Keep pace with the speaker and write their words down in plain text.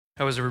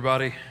How is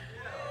everybody?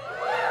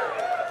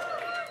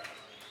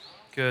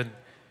 Good.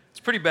 It's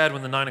pretty bad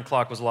when the 9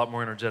 o'clock was a lot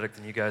more energetic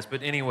than you guys,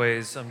 but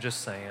anyways, I'm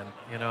just saying,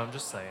 I'm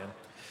just saying.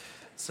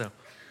 So,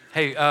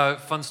 hey,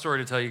 fun story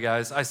to tell you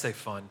guys. I say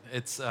fun.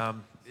 It's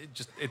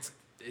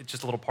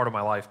just a little part of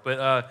my life.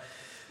 But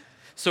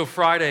so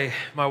Friday,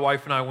 my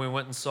wife and I, we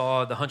went and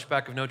saw The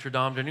Hunchback of Notre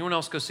Dame. Did anyone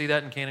else go see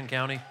that in Cannon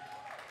County?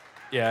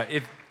 Yeah,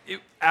 it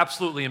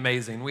absolutely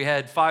amazing. We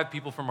had 5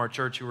 people from our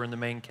church who were in the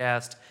main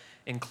cast,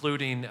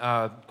 including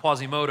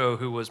Quasimodo,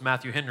 who was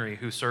Matthew Henry,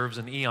 who serves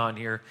an eon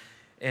here.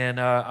 And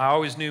I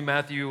always knew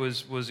Matthew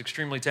was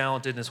extremely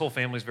talented, and his whole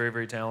family's very,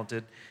 very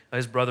talented.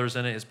 His brother's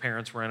in it, his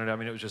parents were in it. I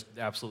mean, it was just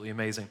absolutely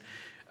amazing.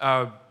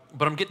 But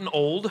I'm getting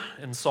old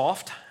and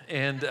soft,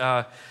 and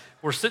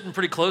we're sitting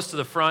pretty close to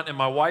the front, and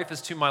my wife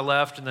is to my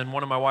left, and then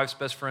one of my wife's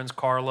best friends,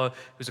 Carla,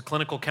 who's a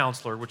clinical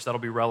counselor, which that'll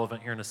be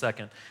relevant here in a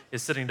second,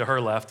 is sitting to her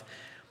left.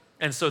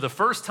 And so the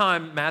first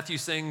time Matthew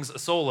sings a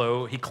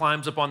solo, he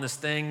climbs up on this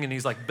thing and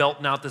he's like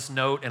belting out this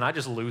note, and I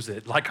just lose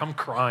it. Like, I'm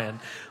crying.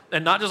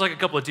 And not just like a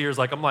couple of tears,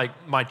 like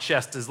my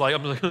chest is like,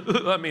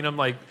 I'm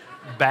like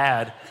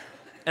bad.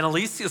 And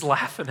Alicia's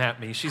laughing at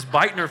me. She's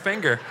biting her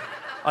finger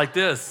like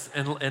this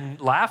and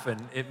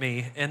laughing at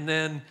me. And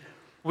then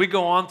we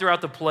go on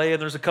throughout the play,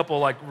 and there's a couple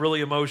like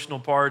really emotional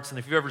parts. And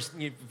if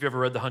you've ever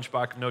read The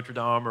Hunchback of Notre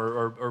Dame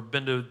or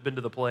been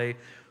to the play,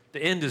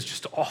 the end is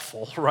just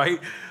awful, right?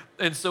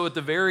 And so at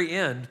the very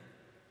end,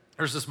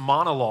 there's this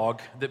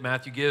monologue that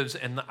Matthew gives,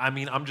 and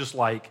I'm just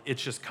like,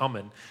 it's just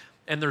coming.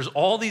 And there's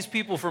all these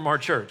people from our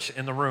church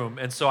in the room,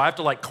 and so I have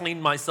to like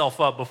clean myself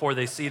up before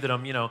they see that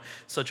I'm,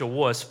 such a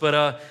wuss.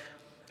 But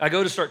I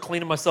go to start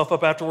cleaning myself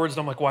up afterwards, and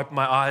I'm like wiping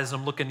my eyes, and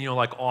I'm looking,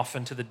 like off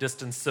into the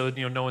distance so,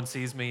 no one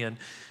sees me.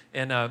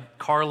 And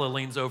Carla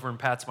leans over and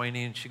pats my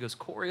knee, and she goes,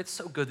 "Corey, it's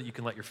so good that you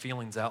can let your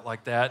feelings out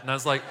like that." And I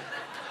was like,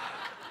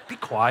 be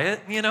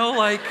quiet,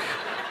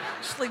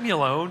 just leave me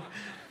alone.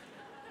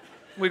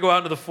 We go out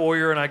into the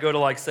foyer, and I go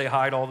to say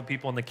hi to all the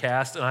people in the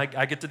cast, and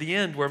I get to the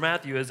end where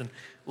Matthew is and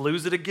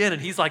lose it again,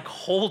 and he's like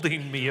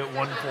holding me at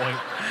one point.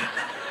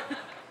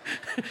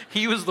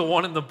 He was the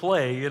one in the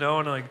play,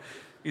 and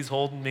he's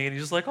holding me, and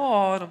he's just like,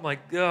 oh, and I'm like,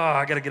 oh,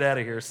 I gotta get out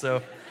of here.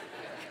 So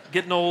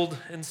getting old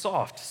and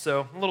soft.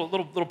 So a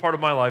little part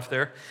of my life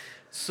there.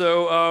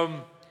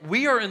 So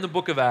we are in the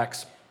book of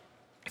Acts.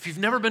 If you've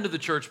never been to the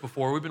church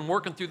before, we've been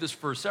working through this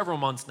for several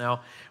months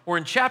now. We're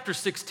in chapter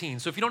 16.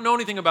 So if you don't know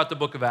anything about the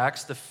book of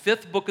Acts, the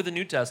 5th book of the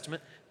New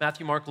Testament,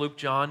 Matthew, Mark, Luke,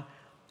 John,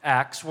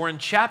 Acts, we're in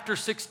chapter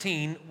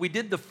 16. We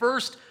did the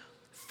first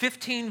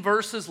 15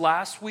 verses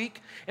last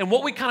week, and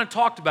what we kind of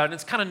talked about, and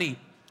it's kind of neat.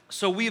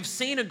 So we have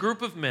seen a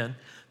group of men.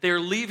 They are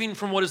leaving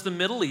from what is the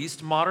Middle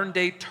East,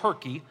 modern-day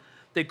Turkey.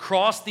 They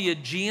cross the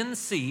Aegean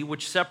Sea,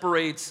 which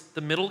separates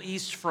the Middle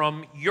East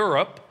from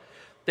Europe.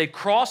 They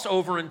cross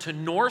over into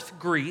North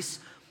Greece,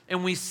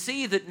 and we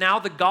see that now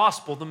the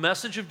gospel, the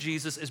message of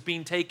Jesus, is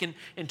being taken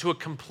into a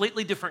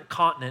completely different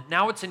continent.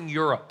 Now it's in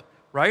Europe,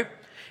 right?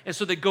 And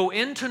so they go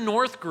into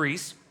North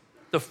Greece.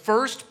 The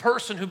first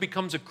person who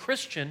becomes a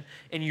Christian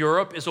in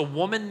Europe is a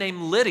woman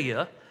named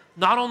Lydia.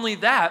 Not only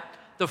that,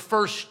 the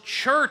first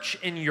church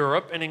in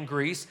Europe and in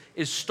Greece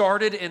is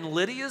started in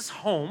Lydia's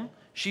home.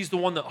 She's the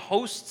one that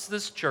hosts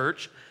this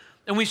church.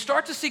 And we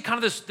start to see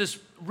kind of this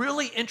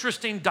really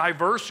interesting,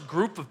 diverse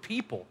group of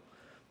people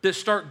that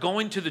start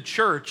going to the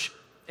church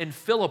in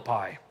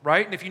Philippi,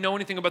 right? And if you know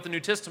anything about the New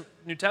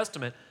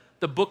Testament,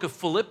 the book of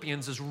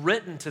Philippians is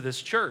written to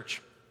this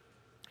church.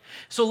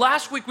 So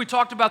last week we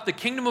talked about the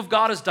kingdom of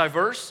God is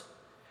diverse.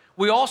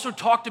 We also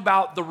talked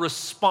about the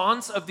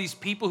response of these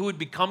people who had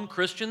become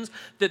Christians,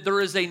 that there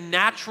is a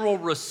natural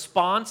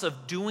response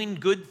of doing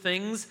good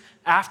things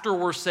after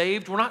we're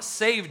saved. We're not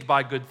saved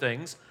by good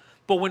things,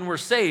 but when we're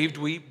saved,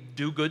 we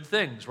do good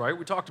things, right?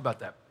 We talked about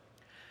that.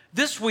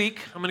 This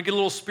week, I'm going to get a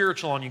little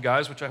spiritual on you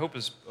guys, which I hope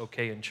is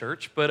okay in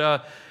church,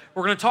 but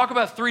we're going to talk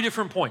about 3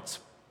 different points.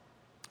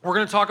 We're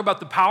going to talk about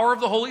the power of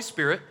the Holy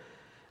Spirit,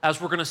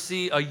 as we're going to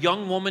see a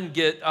young woman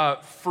get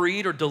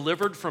freed or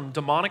delivered from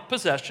demonic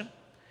possession.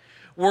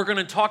 We're going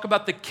to talk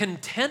about the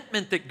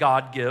contentment that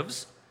God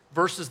gives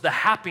versus the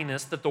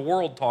happiness that the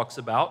world talks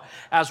about,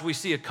 as we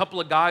see a couple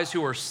of guys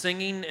who are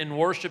singing and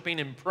worshiping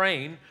and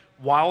praying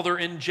while they're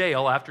in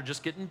jail after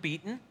just getting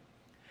beaten.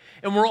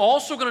 And we're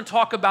also going to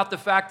talk about the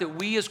fact that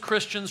we as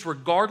Christians,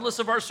 regardless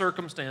of our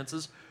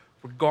circumstances,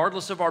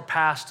 regardless of our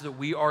past, that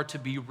we are to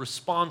be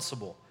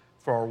responsible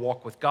for our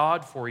walk with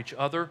God, for each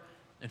other,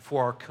 and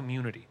for our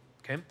community,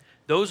 okay?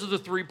 Those are the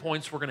 3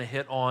 points we're going to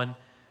hit on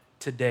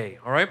today,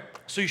 all right?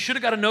 So you should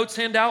have got a notes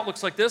handout.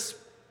 Looks like this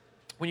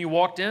when you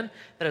walked in.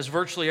 That has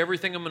virtually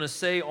everything I'm going to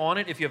say on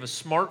it. If you have a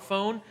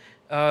smartphone,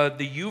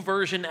 the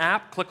YouVersion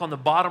app, click on the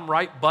bottom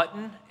right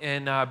button,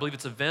 and I believe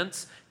it's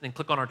events, and then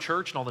click on our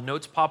church, and all the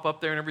notes pop up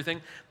there and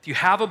everything. If you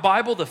have a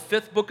Bible, the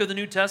 5th book of the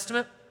New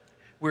Testament,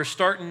 we're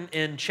starting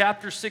in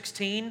chapter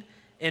 16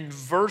 and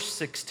verse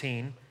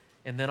 16,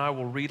 and then I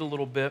will read a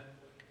little bit,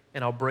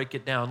 and I'll break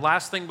it down.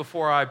 Last thing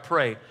before I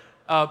pray,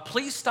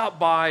 please stop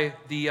by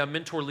the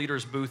Mentor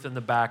Leaders booth in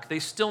the back. They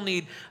still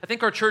need, I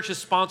think our church has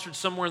sponsored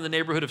somewhere in the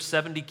neighborhood of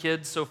 70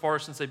 kids so far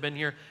since they've been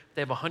here.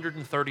 They have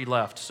 130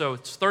 left. So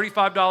it's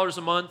 $35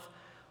 a month.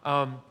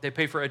 They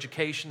pay for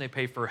education, they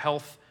pay for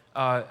health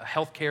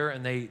care,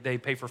 and they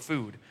pay for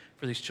food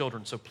for these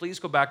children. So please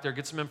go back there,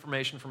 get some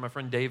information from my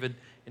friend David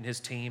and his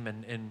team,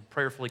 and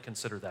prayerfully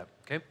consider that,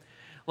 okay?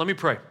 Let me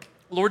pray.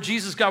 Lord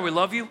Jesus, God, we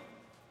love you.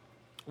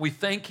 We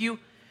thank you.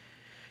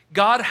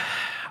 God,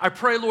 I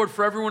pray, Lord,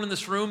 for everyone in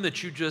this room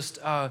that you just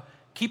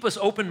keep us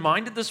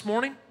open-minded this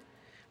morning.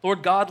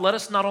 Lord God, let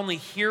us not only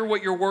hear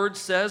what your word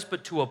says,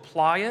 but to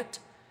apply it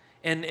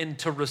and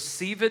to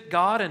receive it,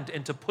 God,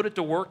 and to put it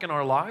to work in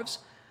our lives.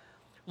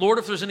 Lord,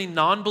 if there's any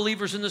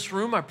non-believers in this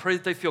room, I pray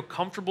that they feel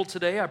comfortable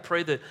today. I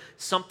pray that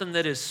something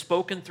that is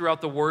spoken throughout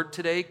the word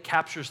today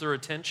captures their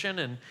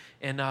attention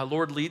and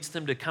Lord, leads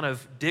them to kind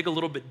of dig a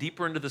little bit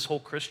deeper into this whole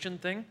Christian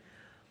thing.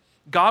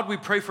 God, we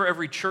pray for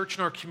every church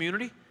in our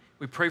community.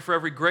 We pray for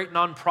every great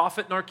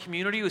nonprofit in our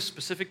community.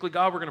 Specifically,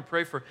 God, we're going to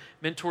pray for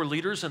Mentor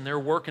Leaders and their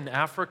work in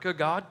Africa,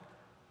 God.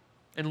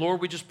 And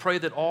Lord, we just pray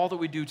that all that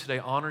we do today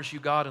honors you,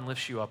 God, and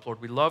lifts you up. Lord,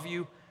 we love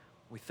you.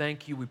 We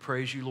thank you. We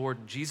praise you, Lord.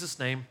 In Jesus'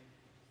 name,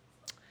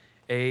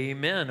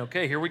 amen.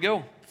 Okay, here we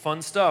go.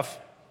 Fun stuff.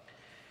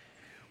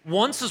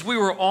 Once as we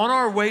were on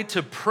our way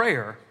to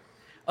prayer,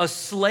 a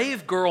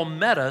slave girl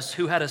met us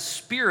who had a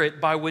spirit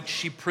by which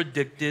she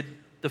predicted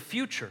the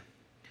future.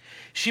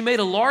 She made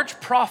a large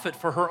profit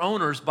for her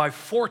owners by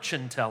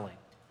fortune telling.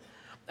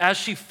 As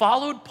she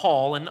followed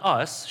Paul and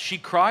us, she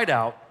cried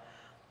out,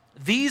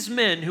 "These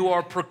men who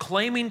are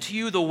proclaiming to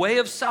you the way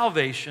of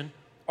salvation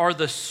are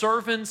the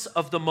servants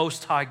of the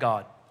Most High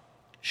God."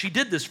 She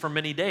did this for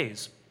many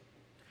days.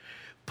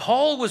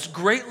 Paul was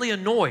greatly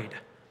annoyed,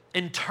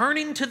 and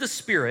turning to the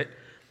spirit,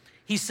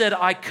 he said,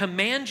 "I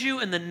command you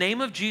in the name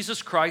of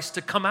Jesus Christ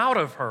to come out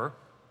of her,"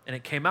 and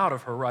it came out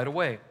of her right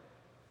away.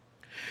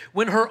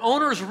 When her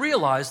owners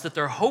realized that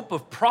their hope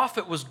of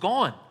profit was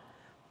gone,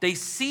 they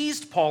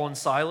seized Paul and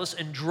Silas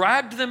and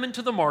dragged them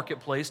into the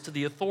marketplace to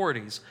the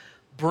authorities,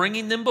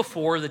 bringing them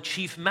before the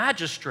chief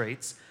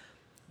magistrates.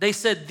 They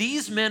said,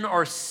 "These men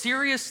are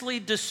seriously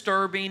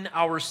disturbing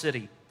our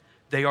city.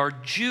 They are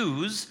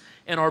Jews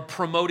and are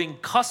promoting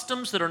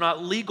customs that are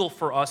not legal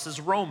for us as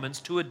Romans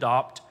to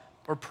adopt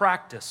or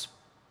practice."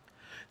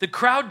 The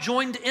crowd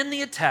joined in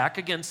the attack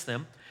against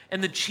them,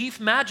 and the chief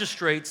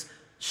magistrates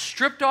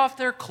stripped off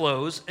their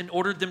clothes and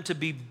ordered them to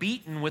be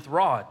beaten with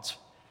rods.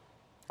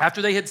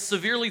 After they had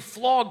severely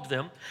flogged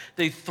them,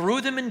 they threw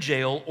them in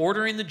jail,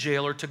 ordering the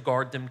jailer to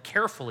guard them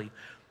carefully.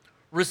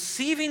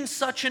 Receiving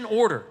such an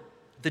order,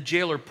 the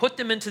jailer put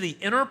them into the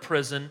inner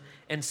prison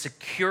and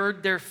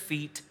secured their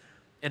feet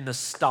in the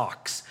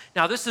stocks.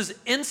 Now, this is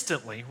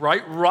instantly,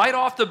 right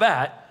off the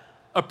bat,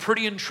 a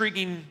pretty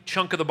intriguing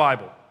chunk of the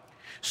Bible.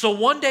 So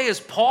one day as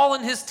Paul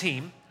and his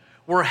team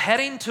were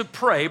heading to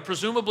pray,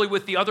 presumably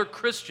with the other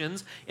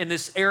Christians in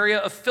this area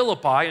of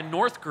Philippi in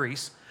North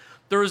Greece,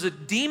 there was a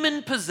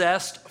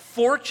demon-possessed,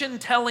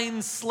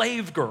 fortune-telling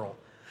slave girl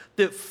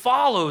that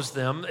follows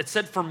them, it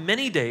said for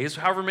many days,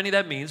 however many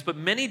that means, but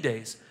many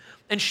days,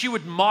 and she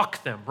would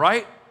mock them,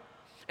 right?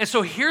 And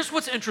so here's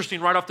what's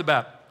interesting right off the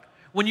bat.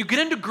 When you get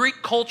into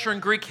Greek culture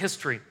and Greek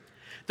history,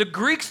 the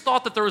Greeks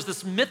thought that there was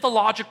this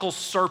mythological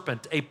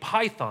serpent, a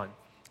python,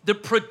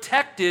 that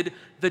protected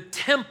the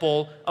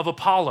temple of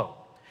Apollo.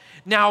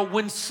 Now,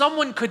 when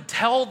someone could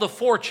tell the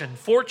fortune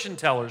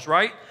tellers,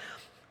 right?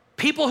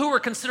 People who were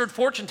considered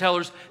fortune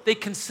tellers, they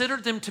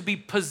considered them to be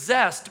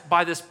possessed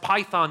by this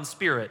python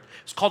spirit.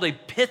 It's called a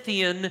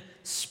Pythian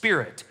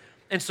spirit.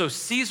 And so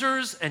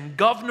Caesars and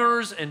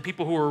governors and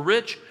people who were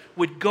rich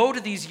would go to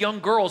these young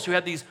girls who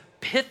had these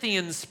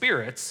Pythian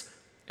spirits,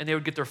 and they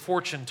would get their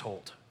fortune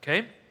told,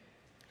 okay?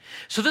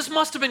 So this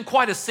must have been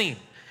quite a scene.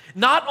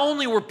 Not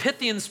only were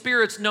Pythian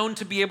spirits known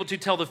to be able to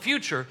tell the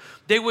future,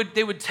 they would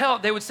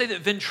say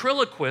that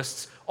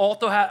ventriloquists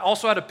also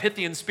had a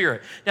Pythian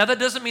spirit. Now that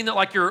doesn't mean that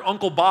like your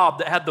Uncle Bob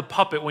that had the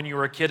puppet when you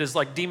were a kid is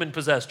like demon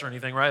possessed or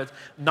anything, right? That's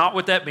not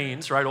what that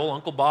means, right? Old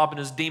Uncle Bob and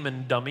his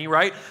demon dummy,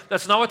 right?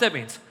 That's not what that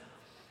means.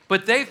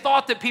 But they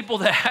thought that people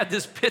that had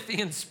this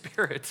Pythian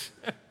spirit,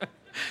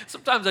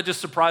 sometimes I just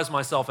surprise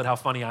myself at how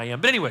funny I am.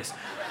 But anyways,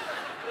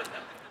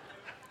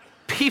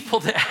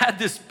 people that had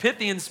this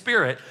Pythian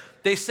spirit,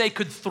 they say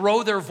could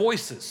throw their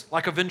voices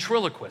like a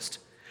ventriloquist.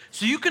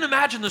 So you can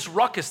imagine this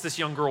ruckus this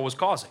young girl was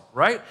causing,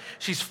 right?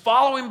 She's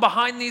following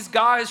behind these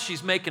guys.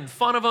 She's making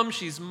fun of them.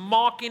 She's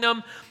mocking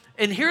them.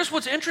 And here's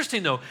what's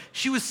interesting though.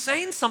 She was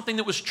saying something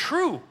that was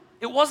true.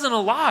 It wasn't a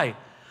lie.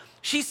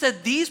 She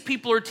said, "These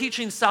people are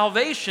teaching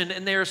salvation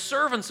and they are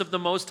servants of the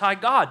Most High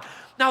God."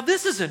 Now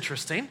this is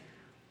interesting.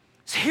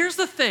 So here's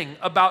the thing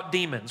about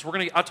demons.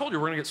 I told you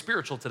we're gonna get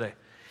spiritual today.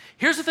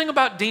 Here's the thing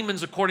about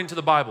demons according to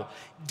the Bible.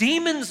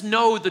 Demons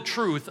know the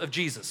truth of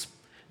Jesus.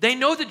 They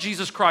know that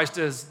Jesus Christ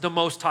is the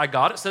Most High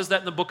God. It says that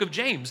in the book of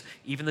James.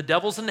 Even the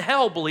devils in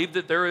hell believe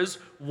that there is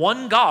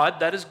one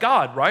God, that is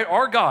God, right?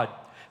 Our God.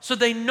 So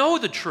they know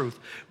the truth.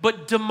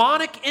 But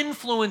demonic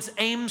influence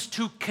aims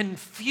to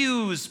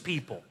confuse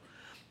people.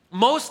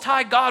 Most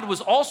High God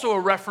was also a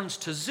reference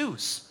to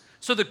Zeus.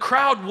 So the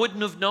crowd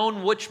wouldn't have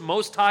known which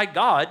Most High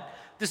God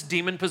this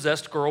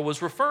demon-possessed girl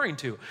was referring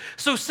to.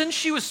 So since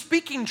she was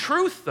speaking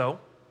truth, though,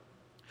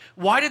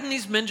 why didn't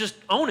these men just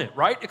own it,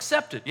 right?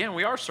 Accept it. Yeah,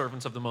 we are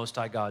servants of the Most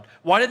High God.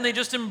 Why didn't they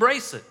just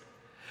embrace it?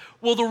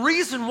 Well, the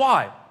reason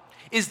why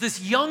is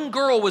this young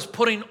girl was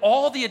putting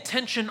all the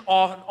attention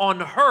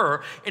on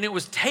her, and it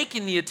was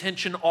taking the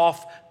attention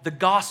off the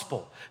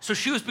gospel. So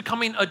she was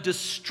becoming a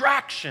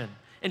distraction,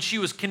 and she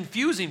was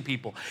confusing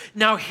people.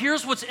 Now,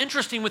 here's what's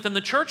interesting within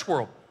the church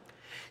world.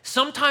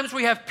 Sometimes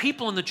we have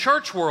people in the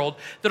church world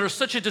that are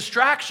such a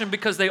distraction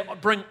because they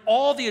bring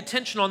all the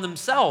attention on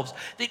themselves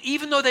that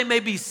even though they may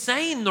be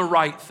saying the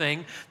right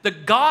thing, the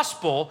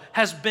gospel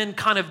has been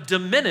kind of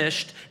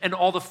diminished and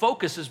all the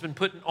focus has been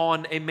put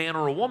on a man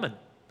or a woman.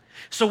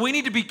 So we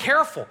need to be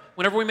careful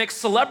whenever we make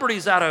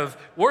celebrities out of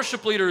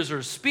worship leaders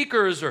or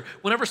speakers, or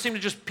whenever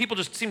people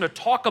just seem to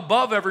talk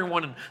above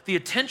everyone and the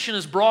attention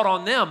is brought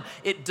on them,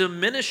 it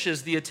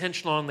diminishes the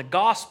attention on the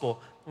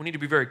gospel. We need to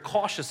be very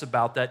cautious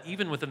about that,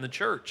 even within the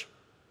church.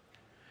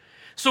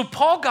 So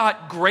Paul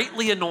got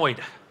greatly annoyed.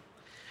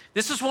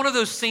 This is one of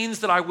those scenes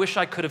that I wish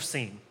I could have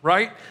seen,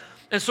 right?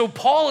 And so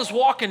Paul is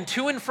walking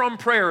to and from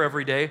prayer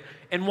every day,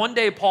 and one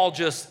day Paul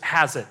just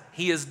has it.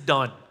 He is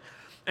done.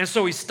 And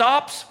so he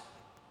stops,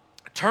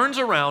 turns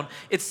around.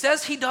 It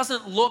says he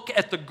doesn't look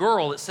at the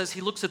girl. It says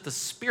he looks at the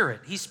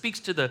Spirit. He speaks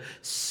to the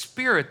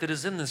Spirit that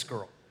is in this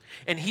girl.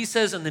 And he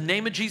says, in the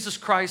name of Jesus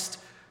Christ,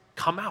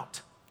 come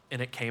out.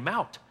 And it came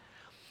out.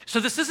 So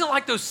this isn't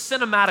like those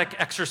cinematic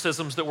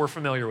exorcisms that we're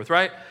familiar with,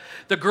 right?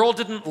 The girl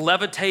didn't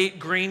levitate,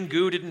 green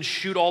goo didn't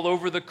shoot all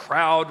over the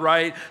crowd,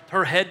 right?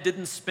 Her head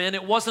didn't spin.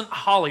 It wasn't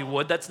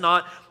Hollywood. That's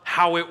not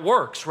how it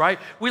works, right?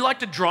 We like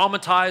to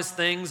dramatize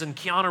things, and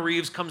Keanu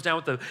Reeves comes down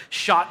with a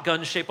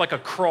shotgun shaped like a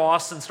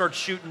cross and starts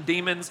shooting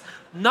demons.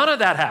 None of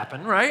that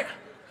happened, right?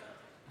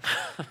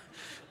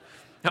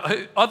 Now,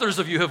 others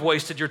of you have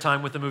wasted your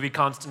time with the movie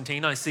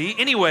Constantine, I see.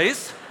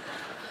 Anyways,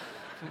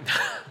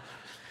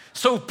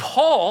 so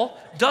Paul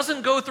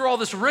doesn't go through all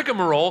this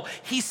rigmarole.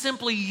 He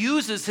simply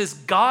uses his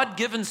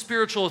God-given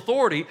spiritual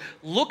authority,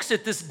 looks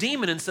at this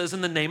demon and says,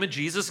 in the name of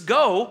Jesus,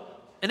 go,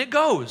 and it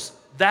goes.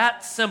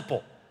 That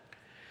simple.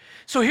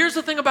 So here's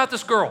the thing about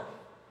this girl.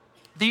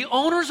 The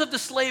owners of the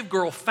slave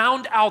girl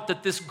found out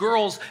that this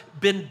girl's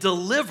been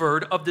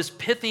delivered of this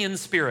Pythian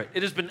spirit.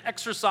 It has been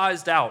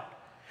exorcised out.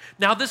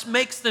 Now this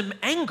makes them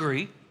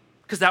angry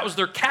because that was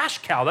their cash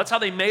cow. That's how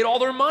they made all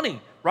their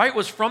money, right?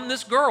 Was from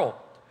this girl.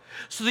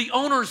 So the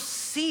owners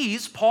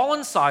seized Paul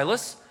and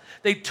Silas.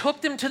 They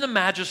took them to the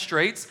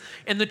magistrates,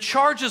 and the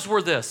charges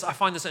were this. I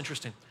find this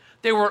interesting.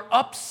 They were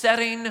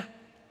upsetting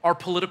our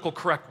political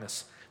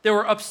correctness. They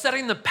were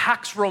upsetting the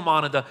Pax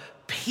Romana, the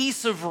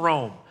peace of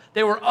Rome.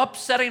 They were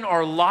upsetting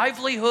our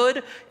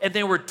livelihood, and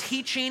they were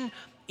teaching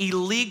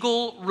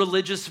illegal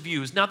religious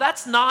views. Now,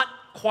 that's not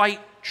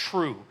quite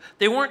true.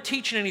 They weren't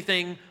teaching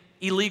anything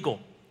illegal.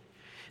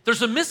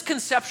 There's a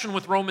misconception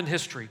with Roman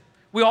history.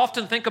 We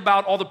often think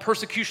about all the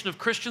persecution of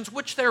Christians,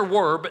 which there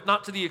were, but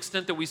not to the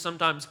extent that we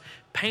sometimes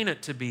paint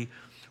it to be.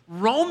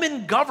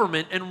 Roman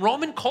government and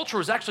Roman culture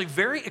was actually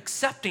very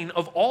accepting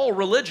of all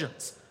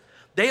religions.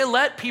 They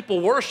let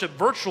people worship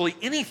virtually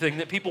anything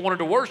that people wanted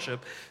to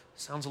worship.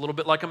 Sounds a little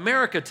bit like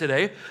America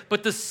today,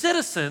 but the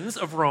citizens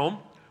of Rome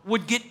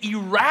would get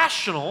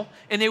irrational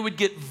and they would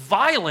get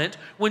violent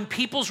when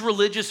people's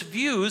religious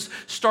views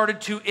started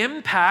to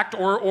impact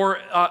or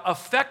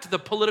affect the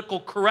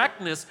political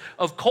correctness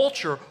of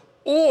culture,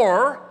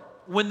 or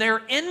when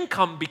their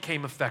income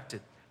became affected.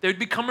 They would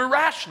become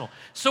irrational.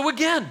 So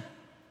again,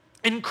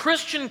 in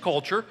Christian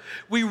culture,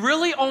 we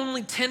really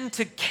only tend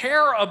to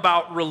care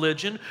about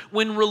religion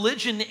when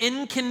religion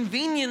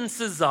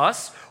inconveniences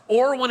us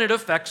or when it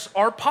affects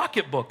our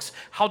pocketbooks.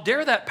 How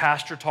dare that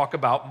pastor talk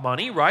about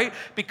money, right?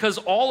 Because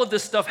all of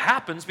this stuff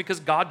happens because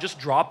God just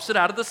drops it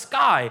out of the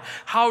sky.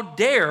 How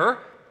dare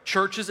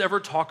churches ever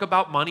talk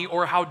about money,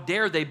 or how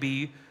dare they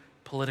be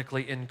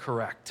politically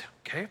incorrect,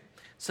 okay?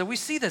 So we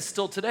see this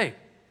still today.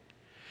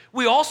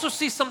 We also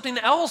see something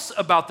else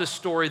about this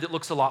story that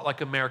looks a lot like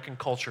American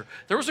culture.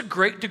 There was a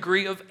great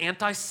degree of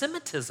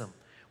anti-Semitism,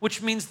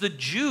 which means the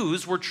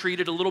Jews were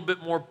treated a little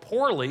bit more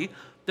poorly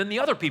than the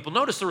other people.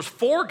 Notice there was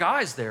 4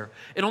 guys there,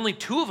 and only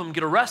 2 of them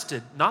get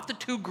arrested. Not the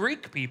 2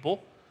 Greek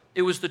people,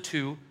 it was the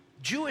 2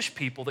 Jewish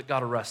people that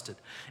got arrested.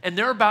 And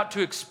they're about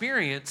to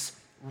experience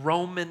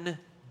Roman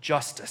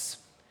justice.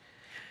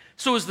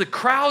 So as the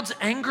crowd's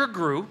anger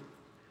grew,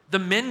 the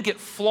men get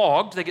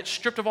flogged, they get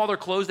stripped of all their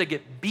clothes, they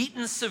get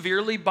beaten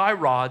severely by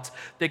rods,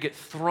 they get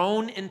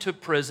thrown into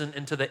prison,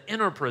 into the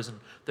inner prison,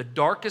 the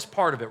darkest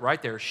part of it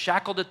right there,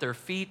 shackled at their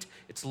feet,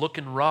 it's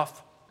looking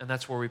rough, and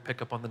that's where we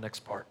pick up on the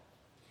next part.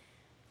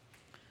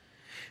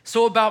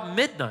 So about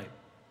midnight,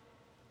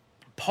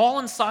 Paul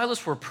and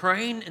Silas were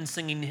praying and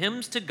singing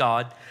hymns to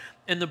God,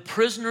 and the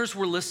prisoners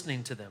were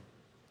listening to them.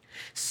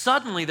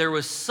 Suddenly, there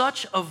was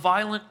such a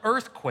violent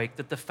earthquake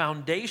that the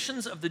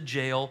foundations of the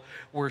jail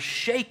were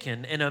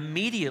shaken, and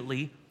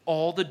immediately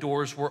all the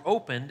doors were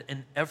opened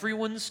and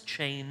everyone's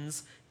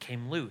chains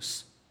came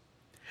loose.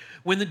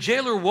 When the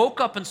jailer woke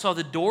up and saw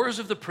the doors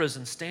of the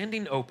prison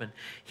standing open,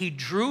 he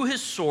drew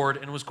his sword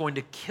and was going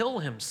to kill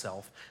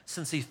himself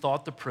since he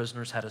thought the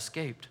prisoners had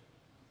escaped.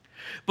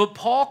 But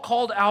Paul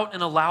called out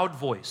in a loud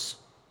voice,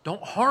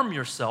 "Don't harm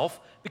yourself,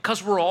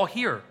 because we're all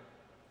here."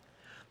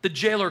 The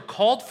jailer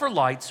called for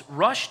lights,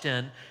 rushed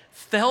in,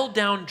 fell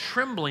down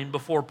trembling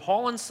before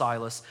Paul and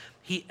Silas.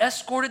 He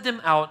escorted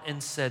them out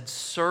and said,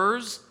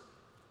 "Sirs,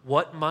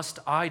 what must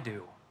I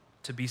do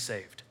to be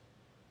saved?"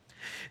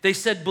 They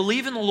said,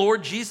 "Believe in the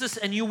Lord Jesus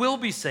and you will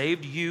be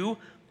saved, you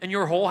and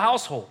your whole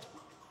household."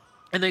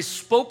 And they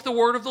spoke the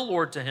word of the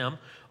Lord to him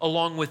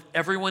along with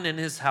everyone in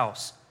his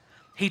house.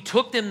 He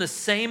took them the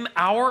same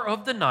hour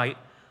of the night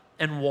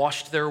and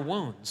washed their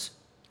wounds.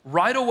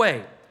 Right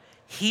away,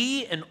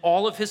 he and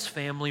all of his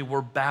family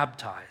were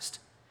baptized.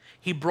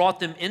 He brought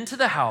them into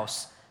the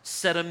house,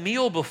 set a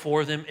meal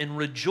before them, and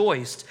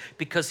rejoiced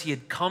because he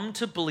had come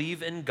to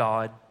believe in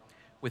God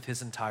with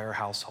his entire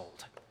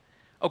household.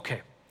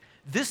 Okay,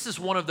 this is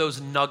one of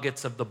those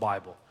nuggets of the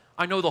Bible.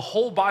 I know the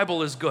whole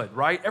Bible is good,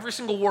 right? Every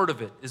single word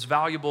of it is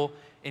valuable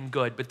and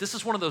good, but this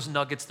is one of those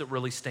nuggets that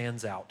really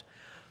stands out.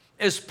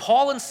 As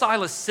Paul and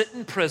Silas sit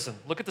in prison,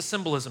 look at the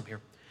symbolism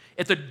here.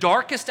 At the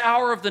darkest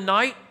hour of the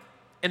night,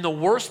 in the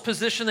worst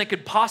position they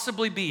could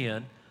possibly be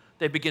in,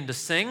 they begin to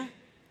sing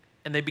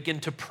and they begin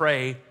to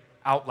pray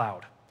out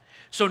loud.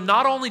 So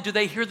not only do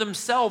they hear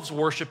themselves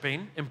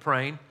worshiping and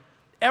praying,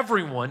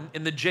 everyone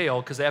in the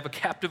jail, because they have a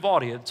captive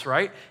audience,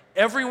 right?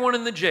 Everyone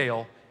in the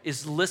jail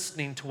is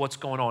listening to what's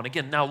going on.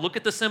 Again, now look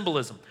at the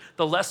symbolism.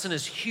 The lesson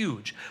is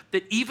huge,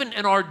 that even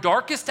in our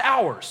darkest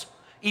hours,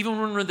 even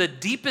when we're in the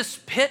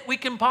deepest pit we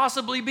can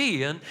possibly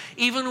be in,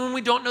 even when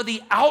we don't know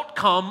the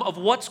outcome of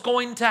what's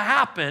going to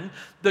happen,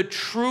 the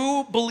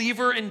true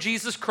believer in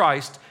Jesus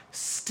Christ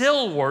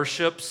still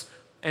worships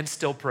and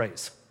still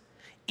prays.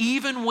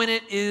 Even when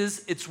it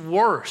is its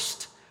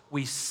worst,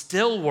 we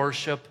still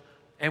worship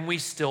and we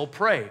still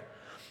pray.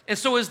 And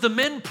so as the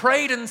men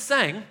prayed and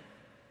sang,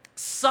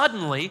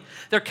 suddenly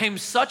there came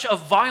such a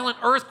violent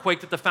earthquake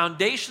that the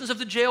foundations of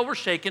the jail were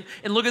shaken.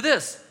 And look at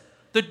this.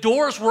 The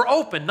doors were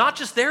open, not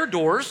just their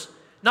doors,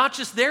 not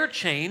just their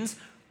chains,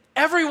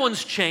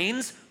 everyone's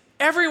chains,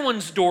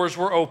 everyone's doors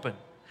were open.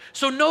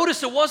 So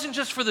notice it wasn't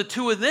just for the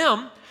two of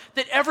them,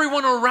 that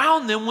everyone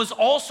around them was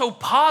also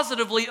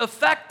positively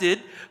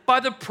affected by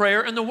the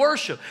prayer and the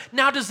worship.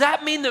 Now, does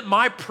that mean that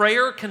my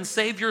prayer can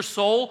save your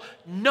soul?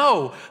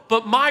 No,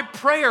 but my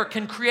prayer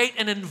can create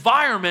an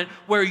environment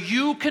where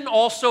you can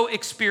also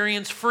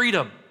experience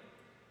freedom.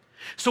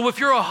 So if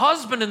you're a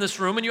husband in this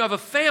room and you have a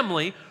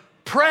family,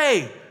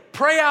 pray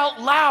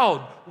out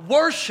loud,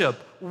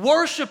 worship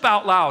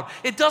out loud.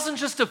 It doesn't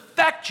just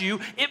affect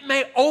you, it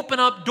may open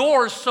up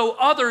doors so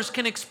others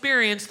can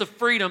experience the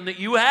freedom that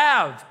you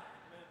have.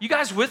 You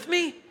guys with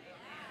me?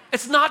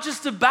 It's not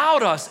just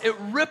about us. It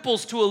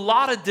ripples to a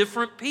lot of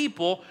different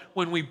people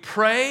when we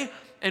pray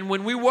and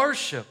when we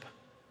worship.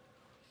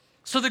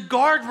 So the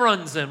guard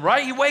runs in,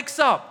 right? He wakes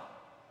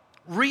up,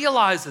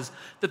 realizes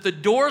that the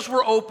doors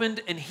were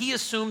opened, and he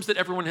assumes that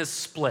everyone has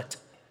split.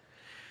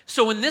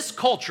 So in this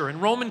culture,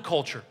 in Roman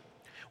culture,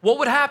 what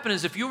would happen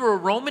is if you were a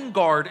Roman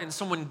guard and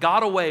someone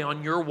got away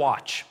on your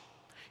watch,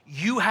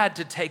 you had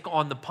to take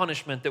on the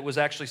punishment that was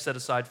actually set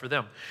aside for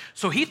them.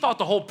 So he thought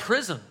the whole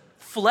prison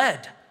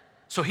fled.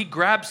 So he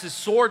grabs his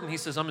sword and he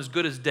says, "I'm as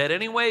good as dead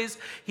anyways."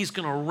 He's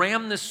going to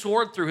ram this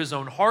sword through his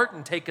own heart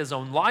and take his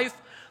own life.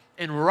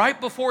 And right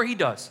before he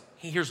does,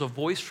 he hears a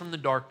voice from the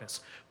darkness.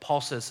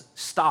 Paul says,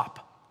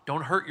 "Stop,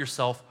 don't hurt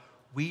yourself.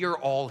 We are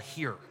all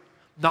here."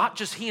 Not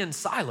just he and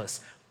Silas,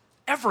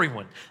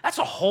 everyone. That's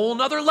a whole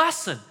nother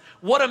lesson.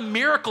 What a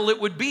miracle it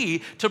would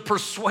be to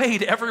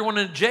persuade everyone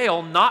in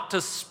jail not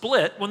to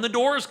split when the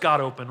doors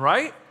got open,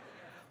 right?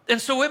 And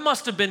so it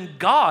must have been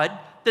God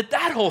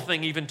that whole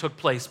thing even took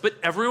place, but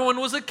everyone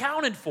was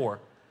accounted for.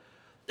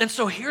 And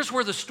so here's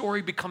where the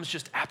story becomes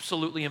just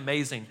absolutely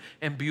amazing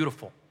and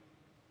beautiful.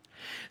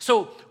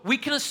 So we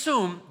can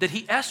assume that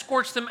he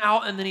escorts them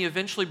out and then he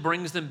eventually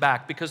brings them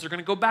back because they're going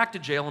to go back to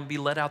jail and be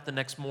let out the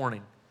next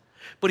morning.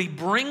 But he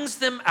brings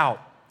them out.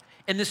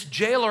 And this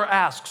jailer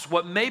asks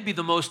what may be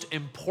the most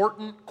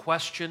important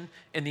question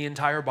in the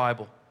entire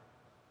Bible.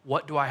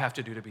 What do I have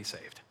to do to be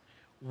saved?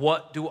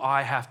 What do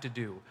I have to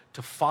do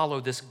to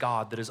follow this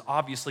God that is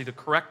obviously the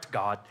correct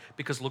God,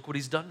 because look what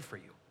he's done for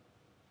you.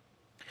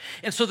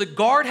 And so the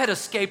guard had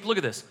escaped, look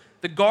at this,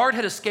 the guard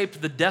had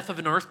escaped the death of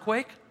an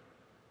earthquake.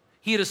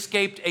 He had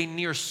escaped a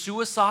near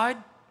suicide.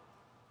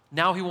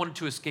 Now he wanted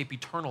to escape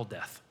eternal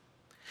death.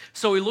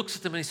 So he looks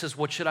at them and he says,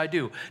 "What should I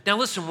do?" Now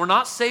listen, we're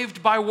not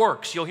saved by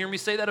works. You'll hear me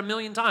say that a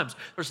million times.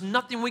 There's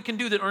nothing we can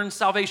do that earns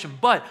salvation,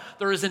 but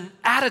there is an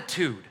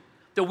attitude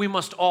that we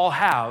must all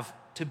have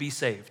to be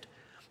saved.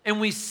 And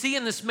we see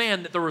in this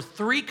man that there were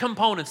three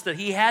components that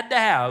he had to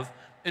have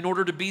in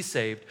order to be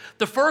saved.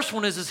 The first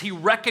one is he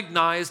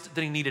recognized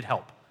that he needed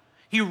help.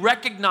 He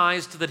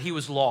recognized that he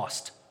was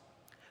lost.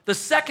 The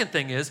second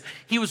thing is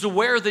he was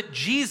aware that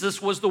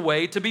Jesus was the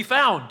way to be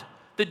found,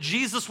 that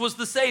Jesus was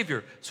the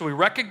Savior. So he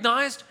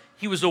recognized,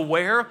 he was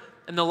aware,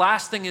 and the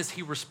last thing is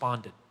he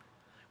responded.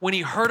 When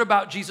he heard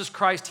about Jesus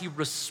Christ, he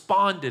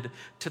responded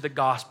to the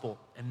gospel.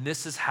 And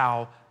this is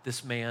how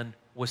this man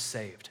was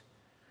saved.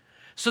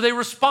 So they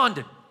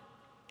responded.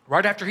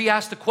 Right after he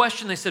asked the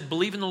question, they said,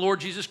 believe in the Lord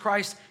Jesus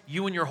Christ,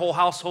 you and your whole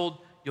household,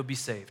 you'll be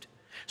saved.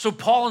 So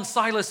Paul and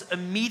Silas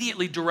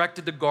immediately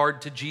directed the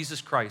guard to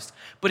Jesus Christ.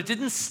 But it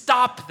didn't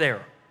stop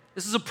there.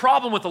 This is a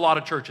problem with a lot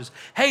of churches.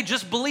 Hey,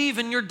 just believe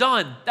and you're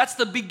done. That's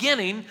the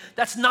beginning.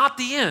 That's not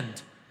the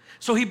end.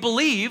 So he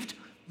believed.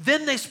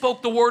 Then they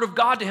spoke the word of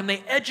God to him.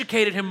 They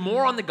educated him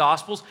more on the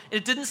Gospels. And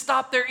it didn't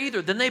stop there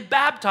either. Then they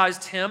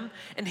baptized him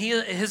and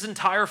his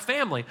entire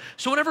family.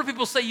 So whenever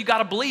people say you got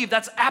to believe,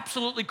 that's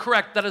absolutely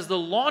correct. That is the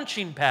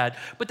launching pad.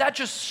 But that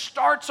just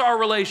starts our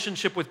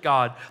relationship with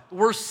God.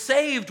 We're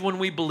saved when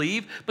we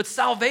believe, but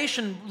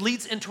salvation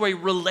leads into a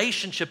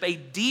relationship, a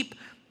deep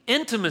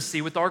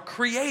intimacy with our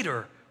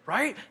Creator,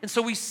 right? And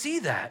so we see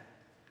that.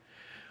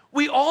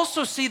 We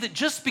also see that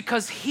just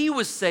because he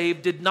was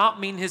saved did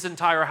not mean his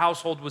entire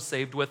household was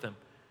saved with him.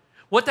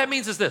 What that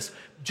means is this: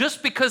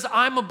 just because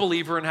I'm a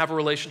believer and have a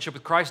relationship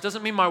with Christ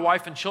doesn't mean my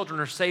wife and children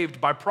are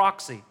saved by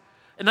proxy.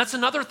 And that's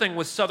another thing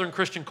with Southern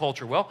Christian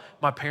culture. Well,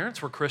 my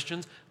parents were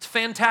Christians. It's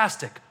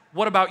fantastic.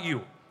 What about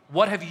you?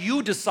 What have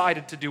you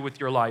decided to do with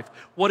your life?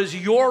 What is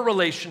your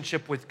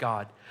relationship with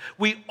God?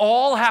 We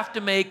all have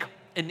to make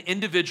an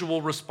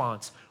individual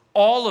response.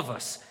 All of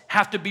us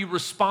have to be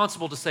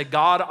responsible to say,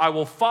 God, I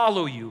will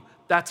follow you.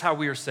 That's how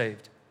we are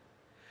saved.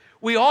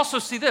 We also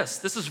see this.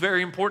 This is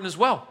very important as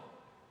well.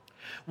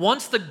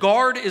 Once the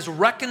guard is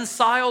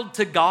reconciled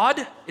to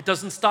God, it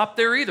doesn't stop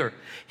there either.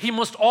 He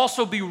must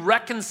also be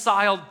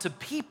reconciled to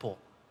people.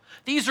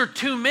 These are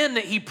two men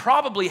that he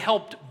probably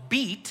helped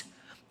beat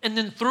and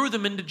then threw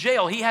them into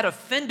jail. He had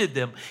offended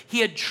them. He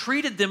had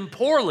treated them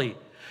poorly.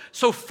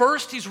 So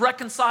first he's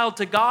reconciled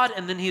to God,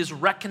 and then he is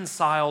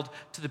reconciled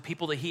to the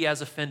people that he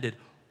has offended.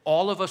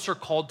 All of us are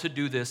called to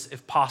do this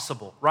if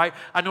possible, right?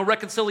 I know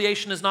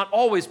reconciliation is not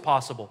always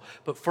possible,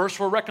 but first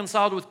we're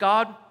reconciled with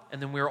God, and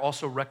then we're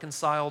also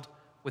reconciled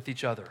with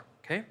each other,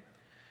 okay?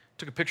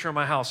 Took a picture of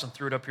my house and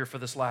threw it up here for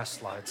this last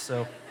slide,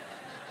 so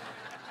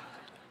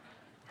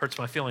hurts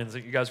my feelings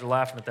that you guys were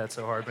laughing at that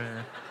so hard,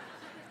 man.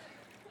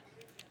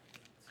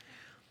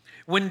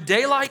 When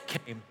daylight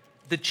came,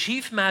 the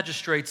chief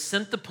magistrate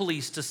sent the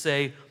police to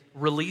say,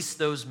 release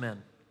those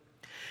men.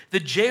 The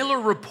jailer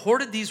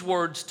reported these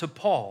words to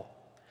Paul.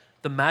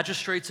 The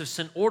magistrates have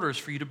sent orders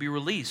for you to be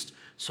released,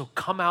 so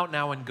come out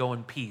now and go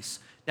in peace.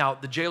 Now,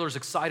 the jailer's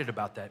excited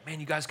about that. Man,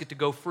 you guys get to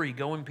go free,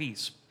 go in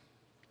peace.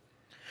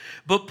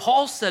 But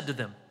Paul said to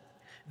them,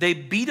 they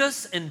beat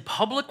us in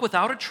public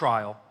without a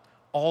trial,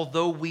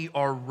 although we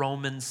are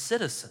Roman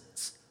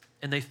citizens,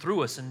 and they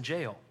threw us in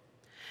jail.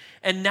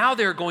 And now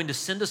they're going to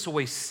send us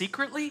away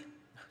secretly?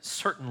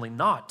 Certainly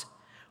not.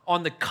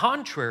 On the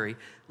contrary,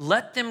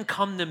 let them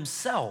come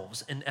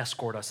themselves and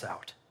escort us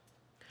out.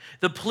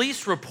 The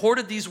police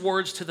reported these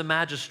words to the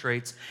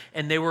magistrates,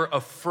 and they were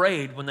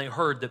afraid when they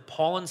heard that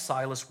Paul and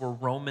Silas were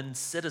Roman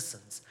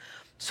citizens.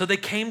 So they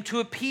came to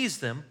appease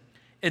them,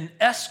 and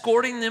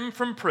escorting them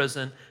from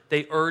prison,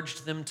 they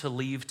urged them to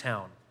leave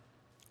town.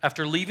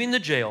 After leaving the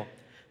jail,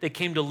 they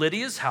came to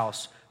Lydia's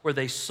house, where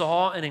they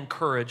saw and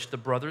encouraged the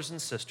brothers and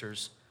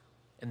sisters,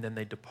 and then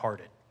they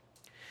departed.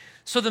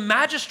 So the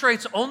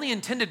magistrates only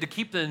intended to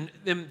keep them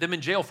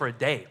in jail for a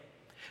day.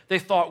 They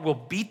thought, we'll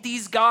beat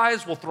these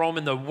guys, we'll throw them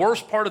in the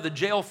worst part of the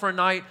jail for a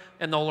night,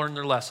 and they'll learn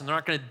their lesson. They're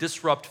not going to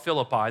disrupt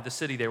Philippi, the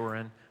city they were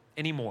in,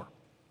 anymore.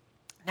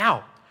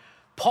 Now,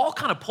 Paul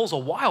kind of pulls a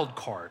wild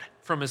card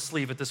from his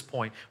sleeve at this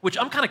point, which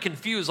I'm kind of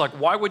confused, like,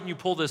 why wouldn't you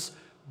pull this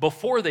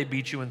before they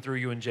beat you and threw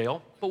you in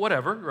jail? But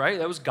whatever, right?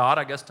 That was God,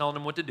 I guess, telling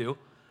them what to do.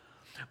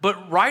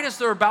 But right as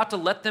they're about to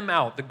let them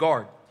out, the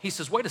guard, he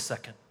says, wait a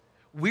second.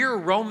 We're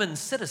Roman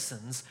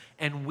citizens,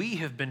 and we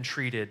have been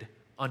treated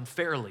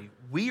unfairly.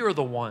 We are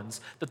the ones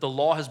that the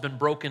law has been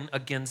broken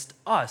against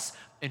us,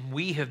 and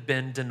we have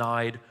been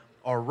denied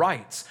our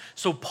rights.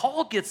 So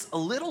Paul gets a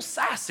little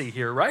sassy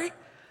here, right?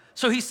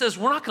 So he says,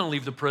 we're not going to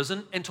leave the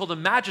prison until the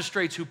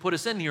magistrates who put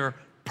us in here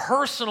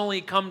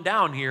personally come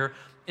down here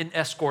and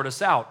escort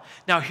us out.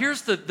 Now,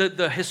 here's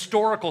the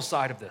historical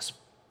side of this.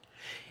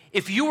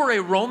 If you were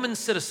a Roman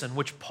citizen,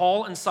 which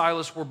Paul and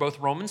Silas were both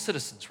Roman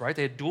citizens, right?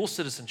 They had dual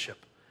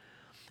citizenship.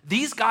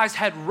 These guys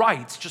had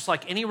rights just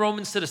like any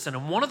Roman citizen.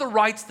 And one of the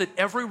rights that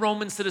every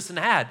Roman citizen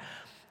had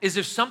is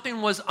if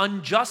something was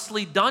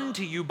unjustly done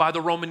to you by the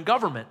Roman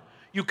government,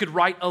 you could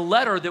write a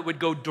letter that would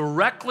go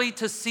directly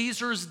to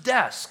Caesar's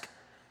desk.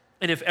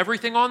 And if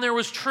everything on there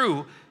was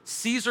true,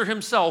 Caesar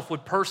himself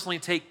would personally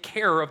take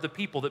care of the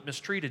people that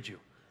mistreated you.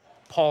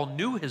 Paul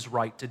knew his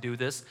right to do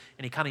this,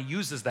 and he kind of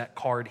uses that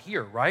card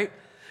here, right?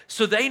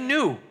 So they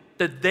knew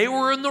that they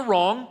were in the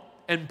wrong,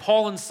 and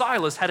Paul and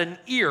Silas had an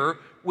ear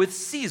with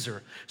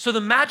Caesar. So the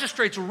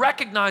magistrates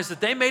recognized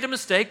that they made a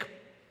mistake.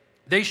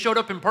 They showed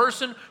up in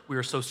person. We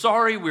are so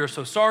sorry. We are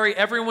so sorry.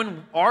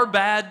 Everyone are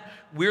bad.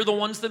 We're the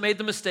ones that made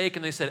the mistake.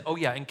 And they said, oh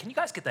yeah, and can you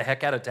guys get the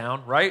heck out of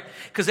town, right?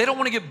 Because they don't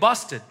want to get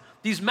busted.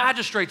 These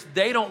magistrates,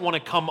 they don't want to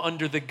come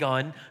under the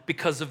gun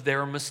because of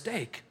their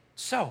mistake.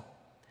 So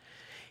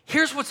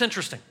here's what's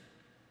interesting.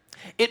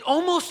 It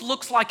almost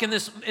looks like in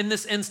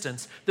this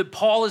instance that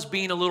Paul is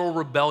being a little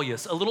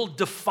rebellious, a little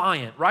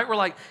defiant, right? We're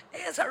like,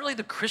 hey, is that really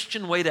the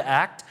Christian way to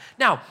act?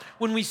 Now,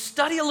 when we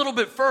study a little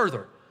bit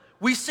further,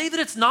 we see that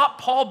it's not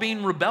Paul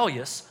being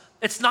rebellious.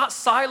 It's not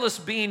Silas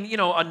being,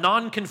 a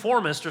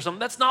nonconformist or something.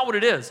 That's not what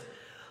it is.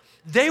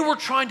 They were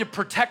trying to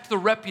protect the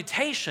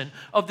reputation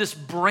of this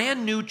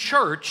brand new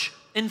church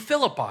in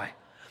Philippi.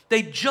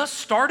 They just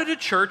started a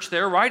church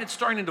there, right? It's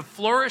starting to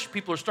flourish.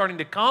 People are starting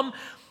to come.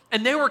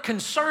 And they were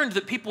concerned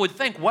that people would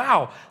think,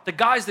 wow, the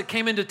guys that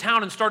came into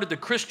town and started the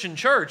Christian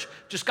church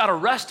just got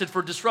arrested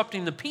for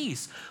disrupting the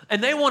peace.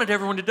 And they wanted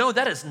everyone to know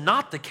that is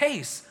not the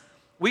case.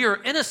 We are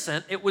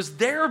innocent. It was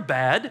their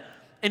bad.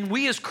 And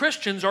we as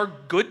Christians are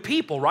good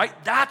people, right?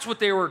 That's what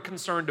they were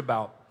concerned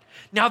about.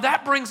 Now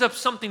that brings up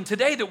something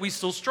today that we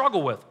still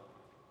struggle with.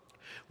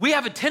 We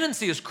have a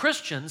tendency as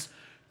Christians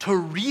to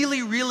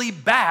really, really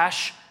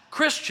bash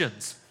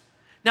Christians.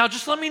 Now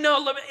just let me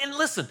know, and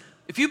listen,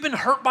 if you've been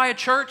hurt by a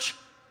church,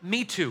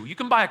 me too. You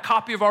can buy a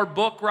copy of our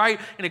book, right?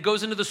 And it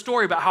goes into the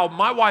story about how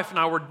my wife and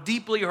I were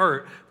deeply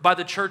hurt by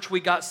the church we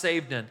got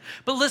saved in.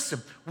 But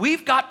listen,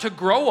 we've got to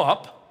grow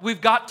up,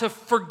 we've got to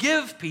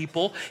forgive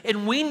people,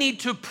 and we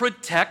need to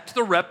protect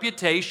the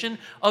reputation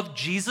of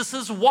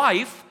Jesus's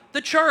wife,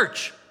 the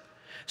church.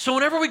 So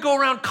whenever we go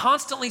around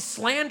constantly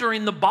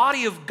slandering the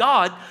body of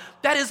God,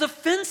 that is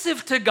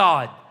offensive to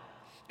God.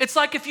 It's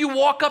like if you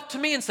walk up to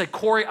me and say,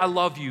 Corey, I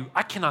love you.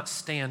 I cannot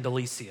stand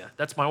Alicia.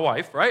 That's my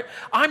wife, right?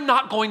 I'm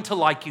not going to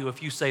like you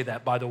if you say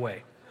that, by the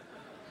way.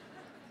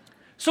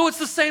 So it's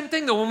the same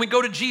thing though when we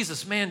go to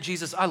Jesus. Man,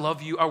 Jesus, I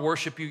love you. I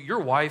worship you. Your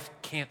wife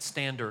can't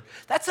stand her.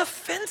 That's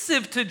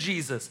offensive to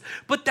Jesus.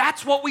 But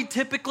that's what we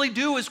typically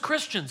do as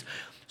Christians.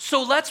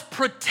 So let's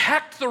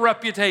protect the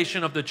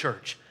reputation of the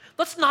church.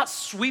 Let's not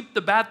sweep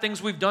the bad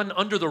things we've done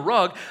under the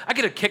rug. I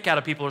get a kick out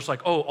of people who are just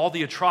like, oh, all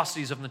the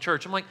atrocities of the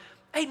church. I'm like,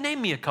 hey,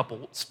 name me a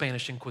couple.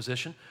 Spanish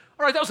Inquisition.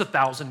 All right, that was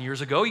 1,000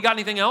 years ago. You got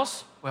anything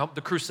else? Well,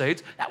 the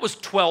Crusades. That was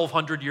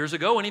 1,200 years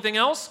ago. Anything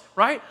else,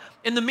 right?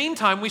 In the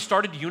meantime, we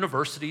started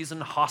universities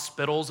and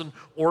hospitals and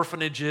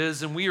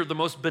orphanages, and we are the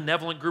most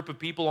benevolent group of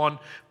people on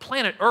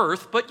planet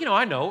Earth. But,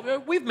 I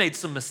know, we've made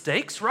some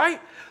mistakes,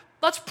 right?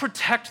 Let's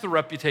protect the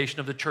reputation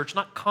of the church,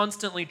 not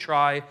constantly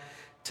try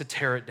to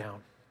tear it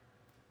down.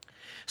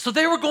 So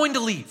they were going to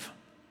leave,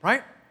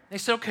 right? They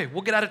said, okay,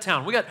 we'll get out of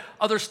town. We got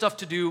other stuff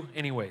to do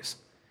anyways.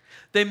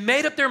 They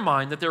made up their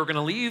mind that they were going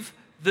to leave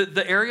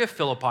the area of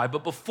Philippi,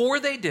 but before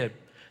they did,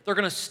 they're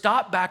going to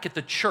stop back at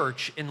the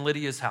church in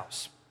Lydia's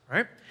house,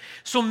 right?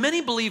 So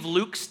many believe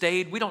Luke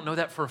stayed. We don't know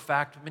that for a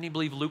fact. Many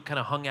believe Luke kind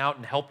of hung out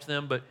and helped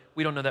them, but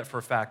we don't know that for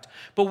a fact.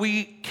 But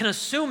we can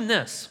assume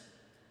this.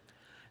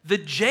 The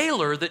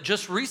jailer that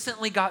just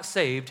recently got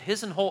saved,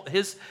 his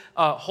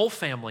whole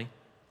family,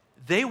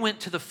 they went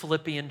to the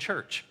Philippian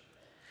church.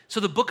 So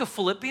the book of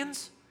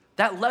Philippians,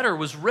 that letter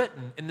was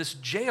written, and this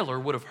jailer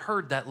would have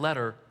heard that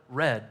letter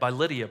read by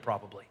Lydia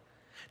probably.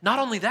 Not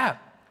only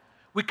that,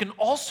 we can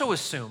also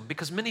assume,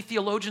 because many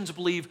theologians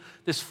believe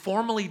this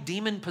formerly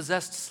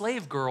demon-possessed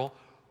slave girl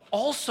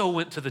also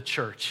went to the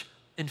church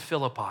in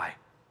Philippi.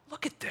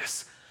 Look at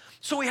this.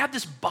 So we have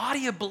this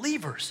body of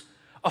believers,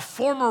 a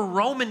former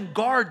Roman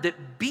guard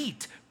that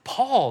beat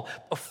Paul,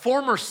 a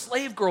former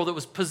slave girl that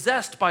was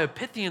possessed by a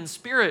Pythian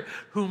spirit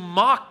who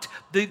mocked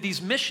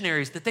these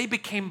missionaries, that they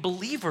became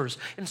believers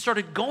and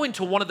started going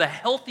to one of the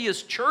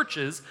healthiest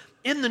churches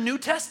in the New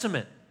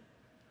Testament.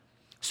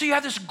 So you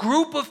have this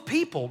group of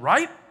people,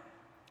 right,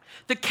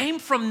 that came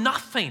from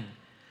nothing.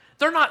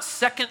 They're not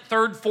second,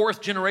 third,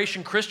 fourth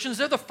generation Christians.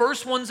 They're the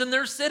first ones in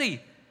their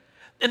city.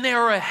 And they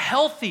are a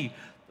healthy,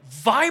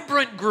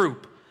 vibrant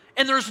group.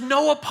 And there's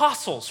no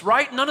apostles,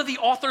 right? None of the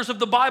authors of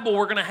the Bible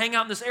were going to hang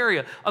out in this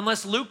area,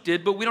 unless Luke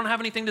did, but we don't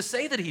have anything to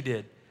say that he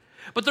did.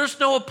 But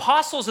there's no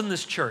apostles in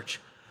this church.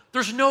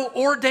 There's no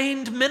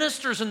ordained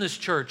ministers in this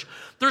church.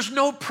 There's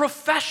no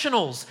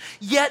professionals.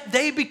 Yet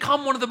they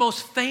become one of the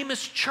most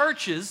famous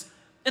churches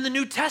in the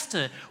New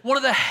Testament, one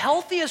of the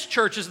healthiest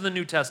churches in the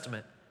New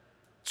Testament.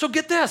 So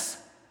get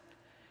this.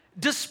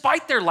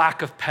 Despite their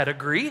lack of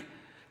pedigree,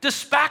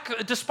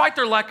 despite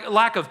their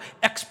lack of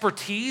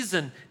expertise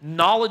and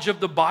knowledge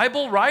of the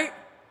Bible, right?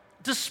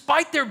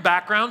 Despite their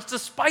backgrounds,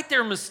 despite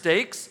their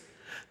mistakes,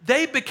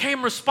 they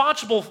became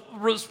responsible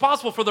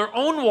for their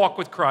own walk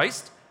with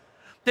Christ.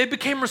 They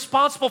became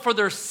responsible for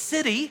their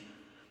city,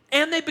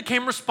 and they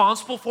became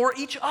responsible for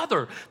each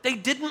other. They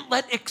didn't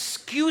let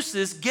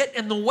excuses get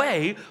in the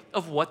way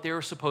of what they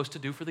were supposed to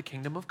do for the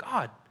kingdom of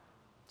God.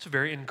 It's a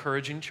very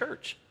encouraging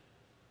church.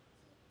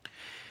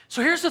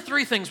 So here's the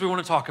three things we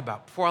want to talk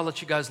about before I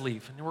let you guys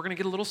leave. And we're going to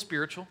get a little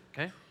spiritual,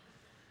 okay?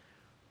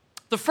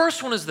 The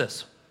first one is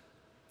this.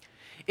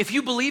 If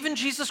you believe in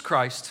Jesus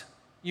Christ,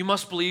 you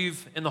must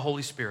believe in the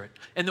Holy Spirit,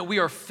 and that we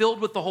are filled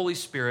with the Holy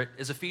Spirit,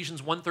 as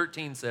Ephesians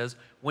 1:13 says,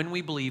 when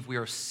we believe, we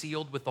are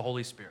sealed with the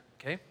Holy Spirit,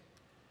 okay?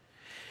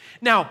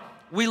 Now,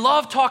 we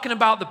love talking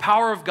about the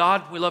power of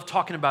God. We love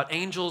talking about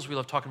angels. We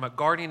love talking about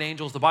guardian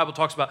angels. The Bible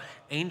talks about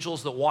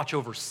angels that watch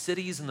over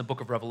cities in the book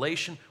of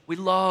Revelation. We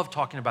love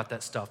talking about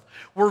that stuff.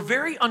 We're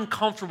very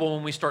uncomfortable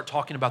when we start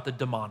talking about the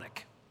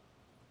demonic,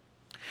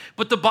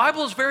 But the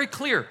Bible is very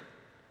clear.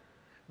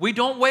 We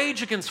don't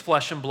wage against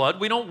flesh and blood.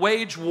 We don't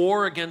wage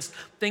war against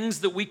things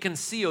that we can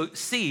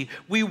see.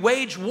 We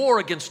wage war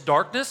against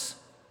darkness,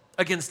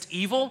 against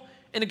evil,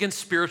 and against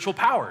spiritual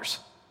powers.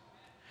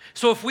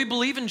 So if we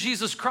believe in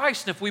Jesus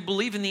Christ and if we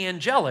believe in the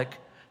angelic,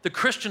 the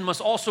Christian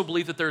must also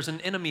believe that there's an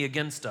enemy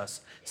against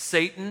us,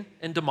 Satan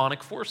and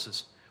demonic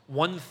forces.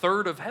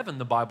 1/3 of heaven,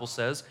 the Bible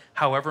says,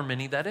 however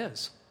many that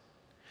is.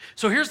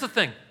 So here's the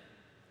thing.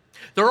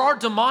 There are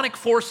demonic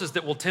forces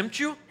that will tempt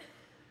you,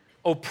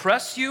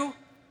 oppress you,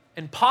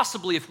 and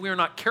possibly, if we are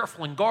not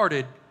careful and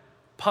guarded,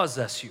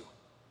 possess you.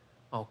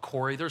 Oh,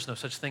 Corey, there's no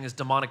such thing as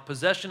demonic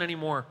possession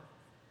anymore.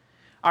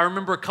 I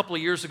remember a couple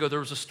of years ago, there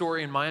was a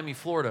story in Miami,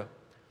 Florida,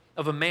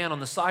 of a man on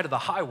the side of the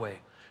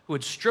highway who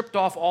had stripped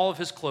off all of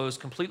his clothes,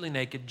 completely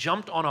naked,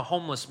 jumped on a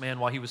homeless man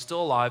while he was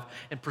still alive,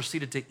 and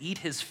proceeded to eat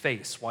his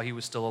face while he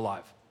was still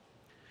alive.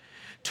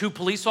 2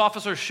 police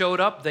officers showed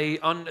up. They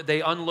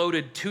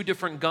unloaded 2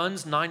 different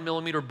guns,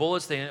 9mm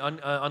bullets. They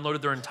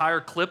unloaded their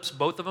entire clips,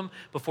 both of them,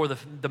 before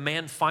the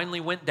man finally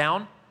went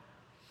down.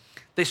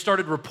 They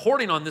started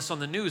reporting on this on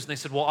the news, and they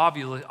said, well,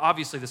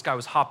 obviously this guy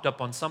was hopped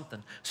up on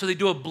something. So they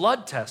do a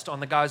blood test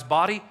on the guy's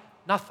body.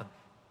 Nothing.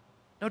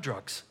 No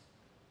drugs.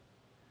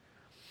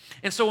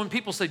 And so when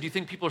people say, do you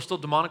think people are still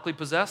demonically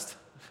possessed?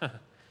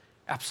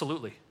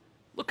 Absolutely.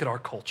 Look at our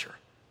culture.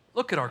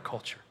 Look at our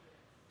culture.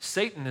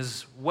 Satan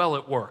is well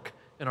at work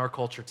in our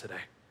culture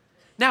today.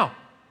 Now,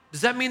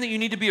 does that mean that you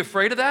need to be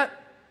afraid of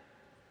that?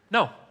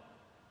 No.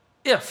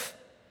 If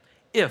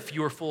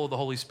you are full of the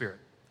Holy Spirit.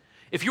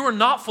 If you are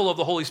not full of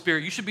the Holy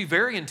Spirit, you should be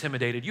very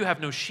intimidated. You have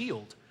no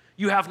shield.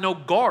 You have no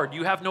guard.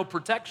 You have no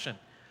protection.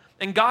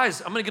 And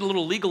guys, I'm going to get a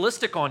little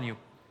legalistic on you.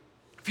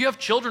 If you have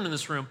children in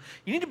this room,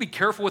 you need to be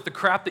careful with the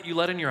crap that you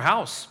let in your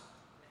house.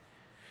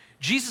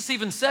 Jesus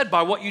even said,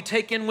 by what you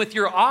take in with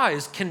your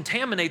eyes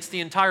contaminates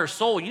the entire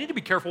soul. You need to be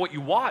careful what you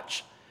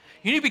watch.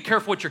 You need to be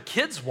careful what your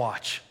kids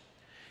watch.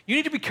 You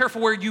need to be careful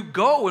where you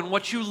go and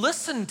what you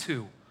listen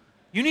to.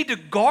 You need to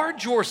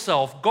guard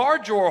yourself,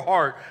 guard your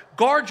heart,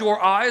 guard your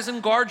eyes,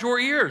 and guard your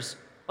ears.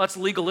 That's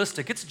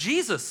legalistic. It's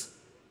Jesus.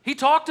 He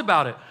talked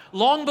about it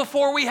long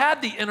before we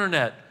had the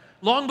internet,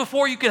 long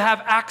before you could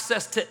have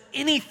access to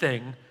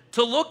anything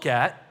to look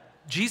at.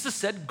 Jesus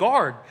said,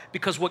 guard,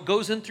 because what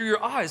goes in through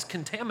your eyes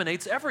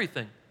contaminates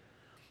everything.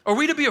 Are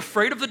we to be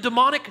afraid of the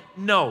demonic?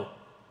 No.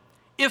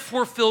 If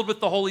we're filled with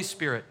the Holy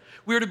Spirit,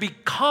 we are to be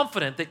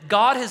confident that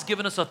God has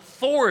given us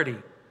authority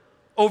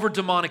over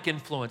demonic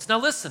influence. Now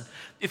listen,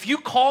 if you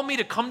call me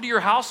to come to your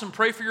house and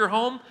pray for your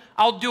home,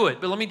 I'll do it,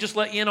 but let me just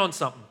let you in on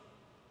something.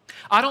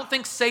 I don't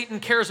think Satan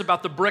cares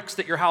about the bricks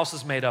that your house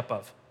is made up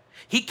of.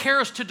 He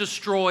cares to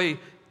destroy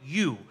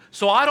you.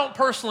 So I don't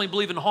personally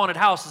believe in haunted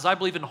houses. I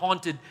believe in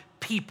haunted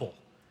people.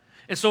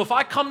 And so if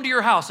I come to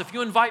your house, if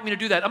you invite me to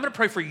do that, I'm going to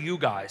pray for you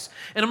guys.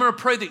 And I'm going to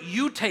pray that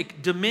you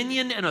take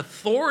dominion and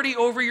authority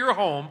over your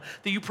home,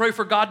 that you pray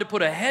for God to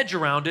put a hedge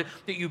around it,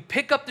 that you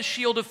pick up the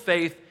shield of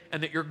faith,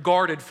 and that you're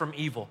guarded from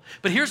evil.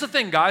 But here's the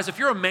thing, guys. If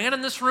you're a man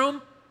in this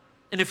room,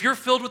 and if you're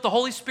filled with the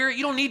Holy Spirit,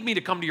 you don't need me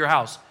to come to your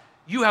house.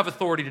 You have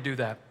authority to do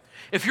that.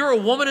 If you're a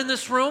woman in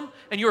this room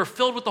and you are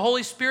filled with the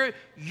Holy Spirit,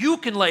 you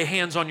can lay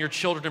hands on your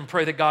children and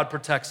pray that God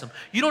protects them.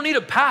 You don't need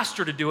a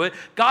pastor to do it.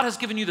 God has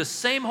given you the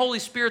same Holy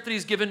Spirit that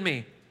He's given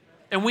me.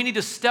 And we need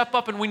to step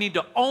up and we need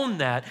to own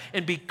that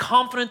and be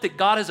confident that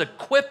God has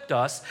equipped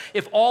us,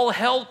 if all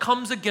hell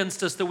comes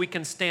against us, that we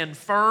can stand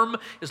firm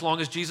as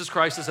long as Jesus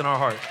Christ is in our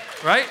heart,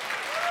 right?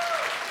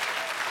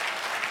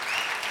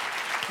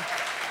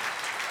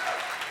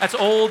 That's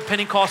old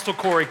Pentecostal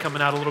Corey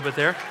coming out a little bit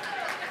there.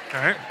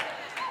 All right.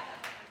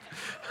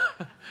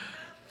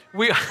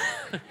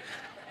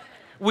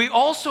 We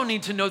also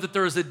need to know that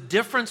there is a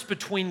difference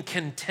between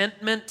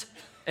contentment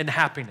and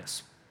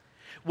happiness.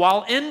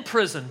 While in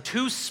prison,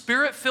 2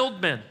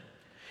 spirit-filled men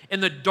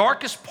in the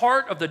darkest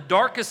part of the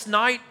darkest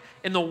night,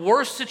 in the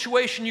worst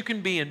situation you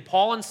can be in,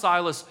 Paul and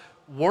Silas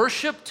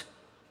worshiped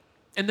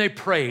and they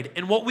prayed.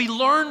 And what we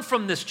learn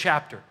from this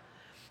chapter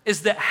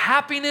is that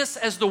happiness,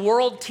 as the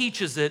world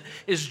teaches it,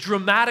 is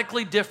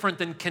dramatically different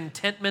than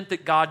contentment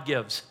that God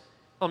gives.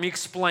 Let me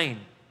explain.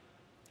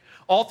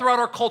 All throughout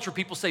our culture,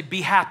 people say,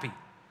 be happy.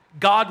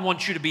 God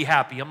wants you to be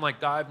happy. I'm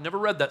like, I've never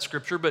read that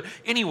scripture, but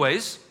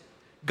anyways,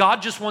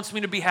 God just wants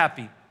me to be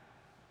happy.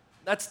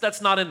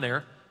 That's not in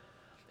there.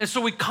 And so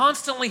we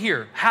constantly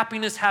hear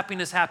happiness,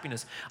 happiness,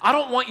 happiness. I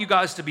don't want you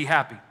guys to be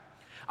happy.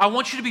 I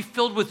want you to be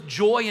filled with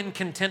joy and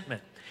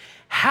contentment.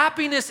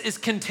 Happiness is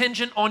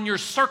contingent on your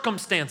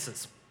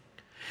circumstances.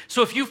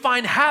 So if you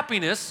find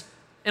happiness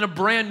in a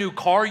brand new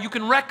car, you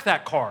can wreck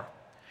that car.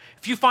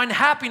 If you find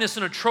happiness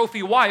in a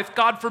trophy wife,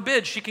 God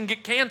forbid, she can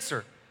get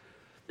cancer.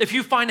 If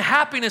you find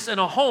happiness in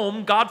a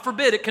home, God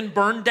forbid, it can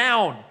burn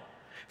down.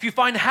 If you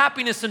find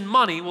happiness in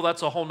money, well,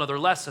 that's a whole nother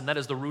lesson. That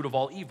is the root of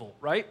all evil,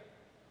 right?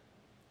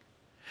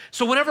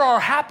 So whenever our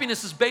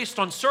happiness is based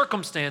on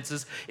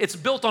circumstances, it's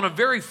built on a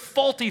very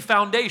faulty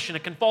foundation.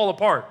 It can fall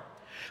apart.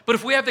 But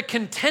if we have the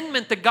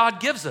contentment that God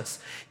gives us,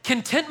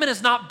 contentment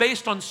is not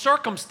based on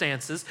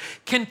circumstances.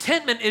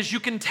 Contentment is you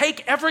can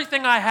take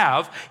everything I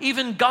have,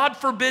 even God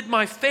forbid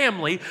my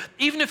family.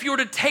 Even if you were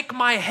to take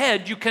my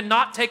head, you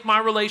cannot take my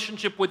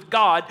relationship with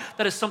God.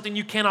 That is something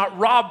you cannot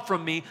rob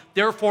from me.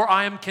 Therefore,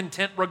 I am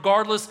content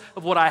regardless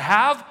of what I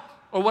have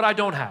or what I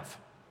don't have.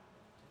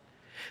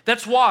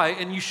 That's why,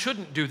 and you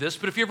shouldn't do this,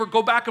 but if you ever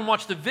go back and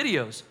watch the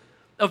videos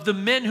of the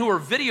men who are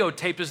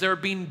videotaped as they're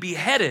being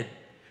beheaded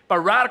by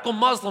radical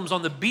Muslims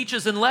on the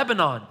beaches in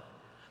Lebanon.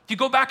 If you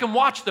go back and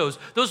watch those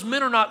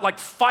men are not like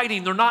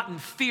fighting, they're not in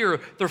fear,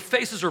 their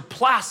faces are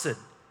placid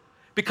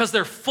because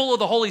they're full of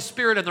the Holy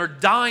Spirit and they're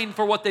dying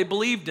for what they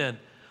believed in.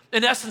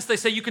 In essence, they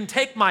say, you can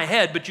take my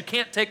head, but you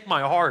can't take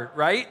my heart,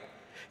 right?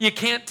 You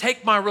can't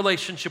take my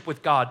relationship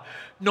with God.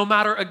 No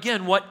matter,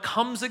 again, what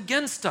comes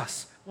against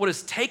us, what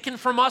is taken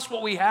from us,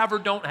 what we have or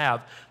don't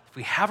have. If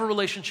we have a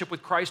relationship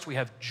with Christ, we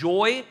have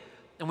joy,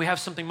 and we have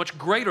something much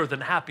greater than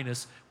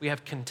happiness. We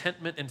have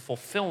contentment and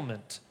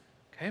fulfillment,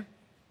 okay?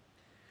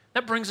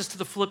 That brings us to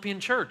the Philippian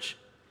church.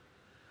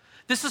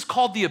 This is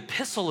called the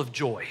epistle of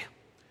joy.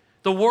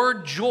 The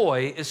word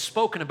joy is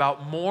spoken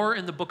about more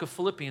in the book of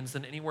Philippians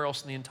than anywhere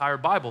else in the entire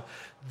Bible.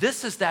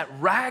 This is that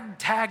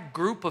ragtag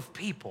group of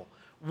people,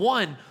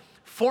 one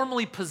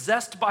formerly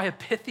possessed by a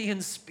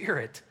Pythian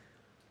spirit.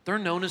 They're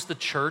known as the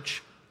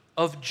church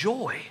of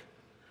joy.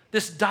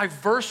 This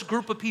diverse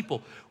group of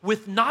people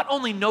with not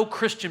only no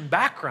Christian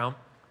background,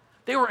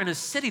 they were in a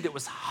city that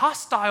was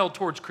hostile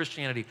towards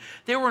Christianity.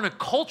 They were in a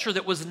culture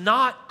that was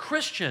not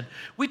Christian.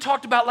 We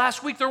talked about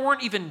last week, there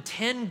weren't even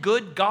 10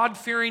 good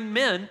God-fearing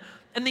men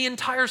in the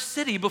entire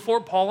city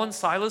before Paul and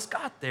Silas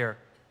got there.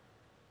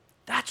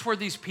 That's where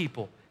these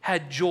people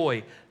had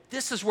joy.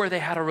 This is where they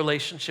had a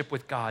relationship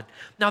with God.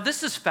 Now,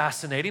 this is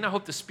fascinating. I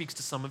hope this speaks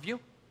to some of you.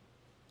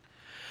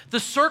 The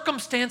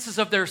circumstances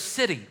of their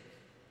city,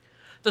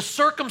 the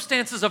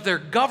circumstances of their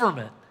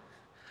government,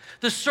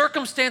 the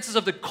circumstances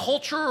of the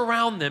culture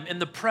around them in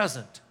the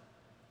present.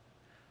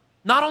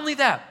 Not only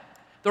that,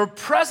 their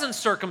present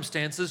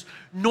circumstances,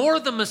 nor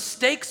the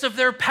mistakes of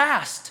their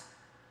past,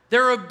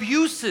 their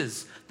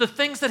abuses, the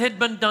things that had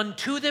been done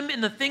to them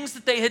and the things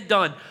that they had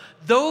done,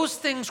 those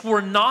things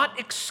were not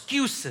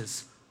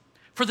excuses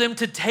for them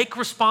to take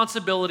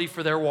responsibility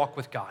for their walk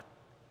with God.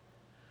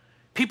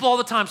 People all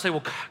the time say,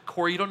 well,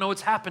 Corey, you don't know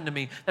what's happened to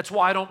me. That's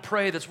why I don't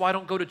pray. That's why I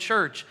don't go to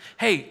church.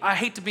 Hey, I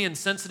hate to be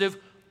insensitive.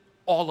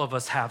 All of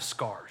us have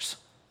scars.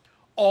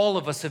 All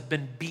of us have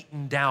been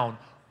beaten down.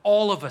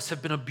 All of us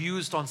have been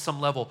abused on some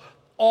level.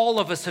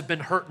 All of us have been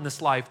hurt in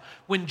this life.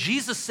 When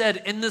Jesus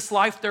said, in this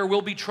life there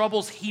will be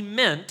troubles, he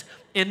meant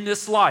in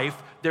this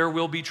life there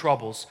will be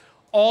troubles.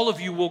 All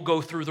of you will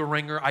go through the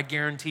ringer, I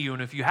guarantee you.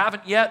 And if you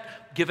haven't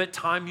yet, give it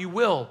time, you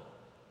will.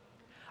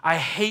 I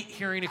hate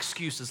hearing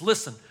excuses.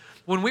 Listen,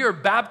 when we are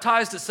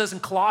baptized, it says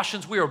in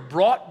Colossians, we are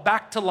brought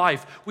back to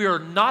life. We are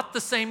not the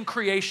same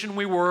creation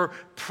we were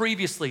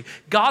previously.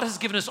 God has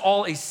given us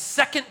all a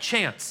second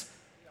chance.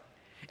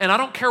 And I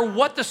don't care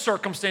what the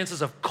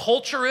circumstances of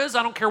culture is.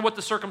 I don't care what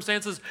the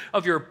circumstances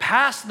of your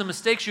past and the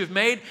mistakes you've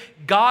made.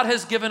 God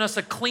has given us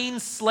a clean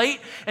slate,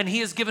 and he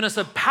has given us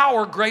a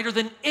power greater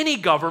than any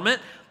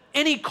government,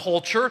 any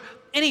culture,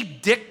 any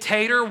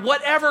dictator,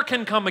 whatever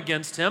can come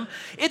against him.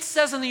 It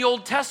says in the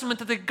Old Testament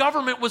that the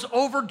government was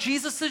over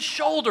Jesus'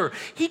 shoulder.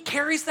 He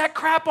carries that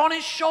crap on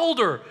his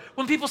shoulder.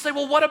 When people say,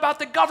 well, what about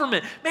the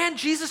government? Man,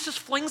 Jesus just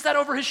flings that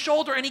over his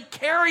shoulder and he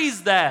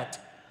carries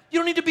that. You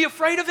don't need to be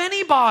afraid of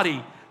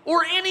anybody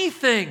or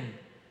anything.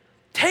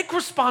 Take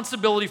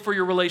responsibility for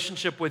your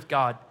relationship with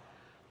God.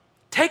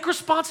 Take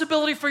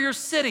responsibility for your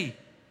city.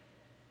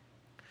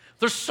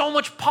 There's so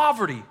much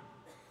poverty.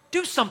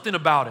 Do something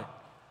about it.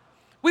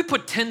 We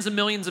put tens of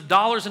millions of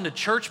dollars into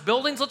church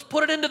buildings. Let's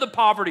put it into the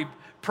poverty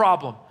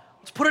problem.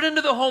 Let's put it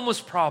into the homeless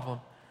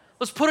problem.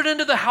 Let's put it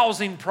into the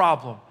housing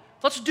problem.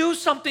 Let's do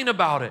something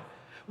about it.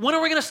 When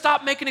are we going to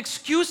stop making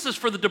excuses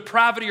for the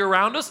depravity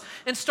around us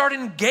and start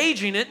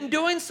engaging it and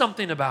doing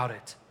something about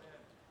it?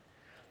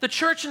 The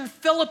church in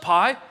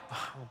Philippi,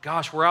 oh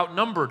gosh, we're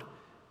outnumbered.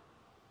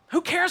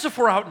 Who cares if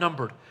we're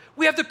outnumbered?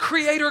 We have the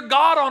Creator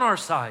God on our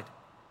side.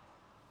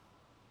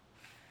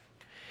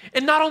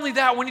 And not only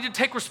that, we need to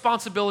take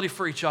responsibility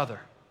for each other.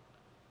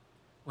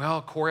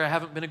 Well, Corey, I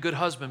haven't been a good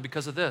husband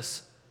because of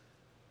this.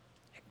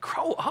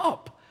 Grow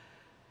up.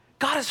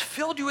 God has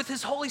filled you with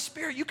his Holy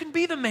Spirit. You can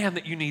be the man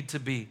that you need to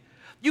be.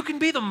 You can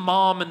be the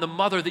mom and the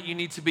mother that you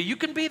need to be. You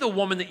can be the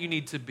woman that you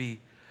need to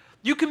be.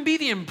 You can be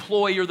the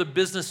employee or the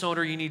business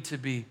owner you need to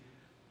be.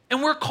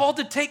 And we're called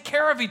to take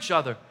care of each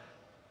other.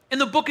 In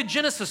the book of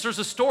Genesis, there's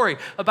a story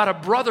about a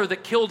brother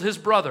that killed his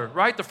brother,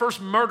 right? The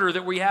first murder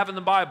that we have in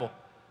the Bible.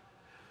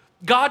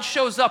 God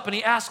shows up and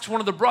he asks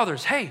one of the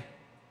brothers, hey,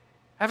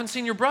 I haven't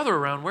seen your brother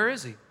around. Where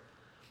is he?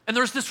 And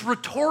there's this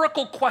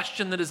rhetorical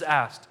question that is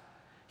asked.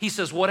 He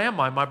says, what am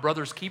I, my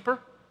brother's keeper?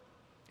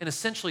 And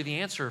essentially the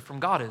answer from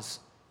God is,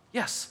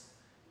 yes.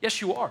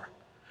 Yes, you are.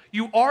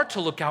 You are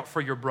to look out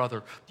for your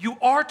brother. You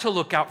are to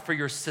look out for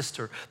your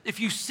sister. If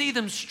you see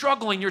them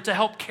struggling, you're to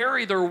help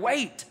carry their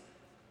weight.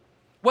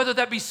 whether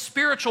that be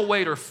spiritual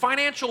weight or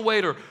financial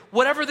weight or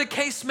whatever the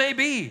case may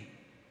be.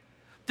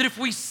 That if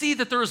we see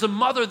that there is a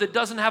mother that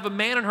doesn't have a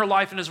man in her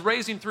life and is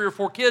raising 3 or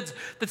 4 kids,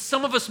 that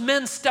some of us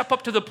men step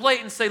up to the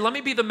plate and say, let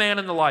me be the man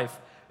in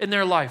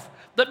their life.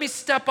 Let me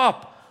step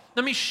up.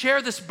 Let me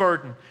share this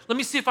burden. Let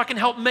me see if I can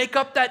help make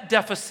up that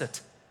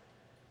deficit.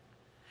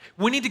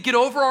 We need to get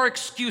over our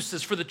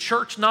excuses for the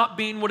church not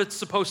being what it's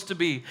supposed to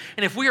be.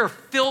 And if we are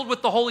filled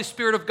with the Holy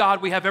Spirit of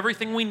God, we have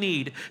everything we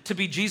need to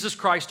be Jesus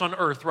Christ on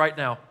earth right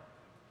now.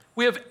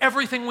 We have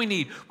everything we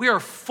need. We are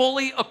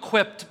fully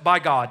equipped by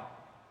God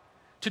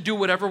to do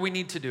whatever we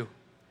need to do.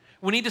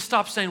 We need to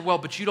stop saying, well,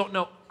 but you don't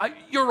know.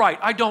 You're right,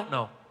 I don't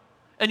know.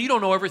 And you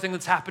don't know everything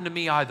that's happened to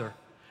me either.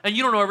 And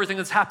you don't know everything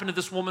that's happened to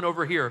this woman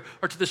over here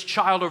or to this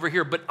child over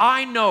here. But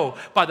I know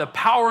by the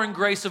power and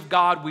grace of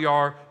God, we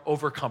are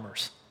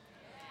overcomers.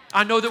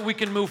 I know that we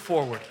can move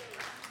forward.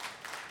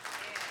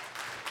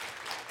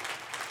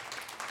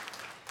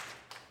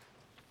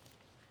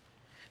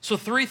 So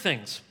 3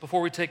 things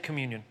before we take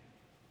communion.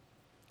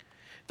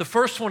 The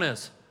first one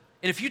is,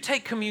 and if you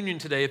take communion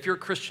today, if you're a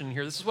Christian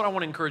here, this is what I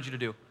want to encourage you to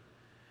do.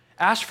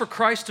 Ask for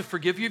Christ to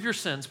forgive you of your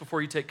sins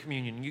before you take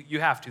communion. You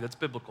have to, that's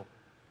biblical.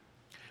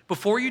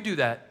 Before you do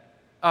that,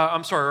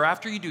 or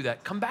after you do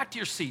that, come back to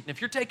your seat. And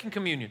if you're taking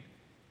communion,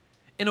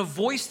 in a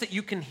voice that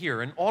you can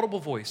hear, an audible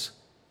voice,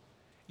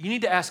 you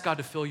need to ask God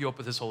to fill you up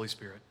with His Holy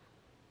Spirit.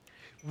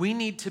 We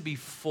need to be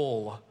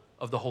full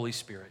of the Holy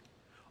Spirit.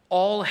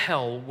 All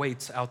hell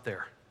waits out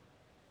there,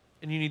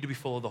 and you need to be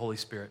full of the Holy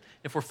Spirit.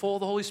 If we're full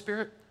of the Holy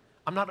Spirit,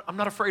 I'm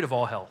not afraid of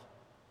all hell.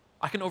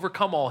 I can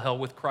overcome all hell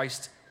with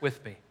Christ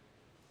with me.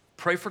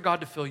 Pray for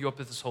God to fill you up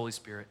with His Holy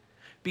Spirit.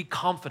 Be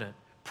confident.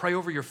 Pray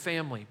over your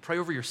family. Pray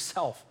over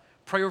yourself.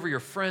 Pray over your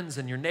friends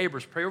and your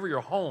neighbors. Pray over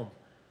your home.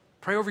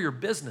 Pray over your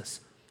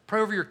business.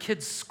 Pray over your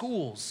kids'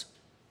 schools.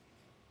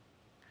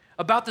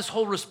 About this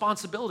whole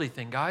responsibility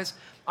thing, guys,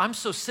 I'm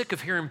so sick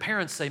of hearing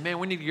parents say, man,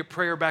 we need to get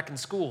prayer back in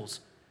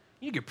schools.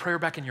 You need to get prayer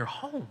back in your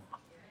home.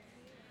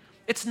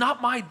 It's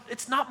not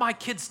my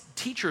kids'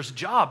 teacher's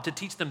job to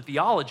teach them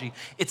theology.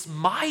 It's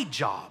my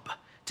job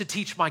to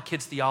teach my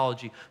kids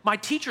theology. My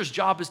teacher's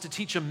job is to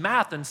teach them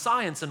math and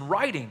science and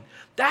writing.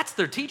 That's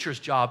their teacher's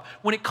job.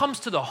 When it comes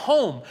to the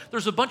home,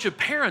 there's a bunch of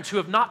parents who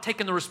have not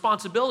taken the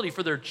responsibility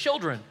for their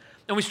children.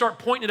 And we start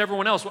pointing at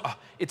everyone else. Well,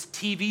 it's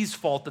TV's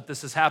fault that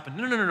this has happened.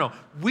 No.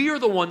 We are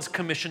the ones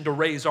commissioned to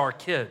raise our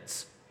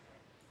kids.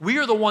 We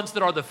are the ones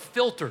that are the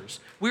filters.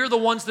 We are the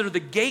ones that are the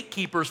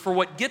gatekeepers for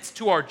what gets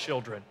to our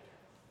children.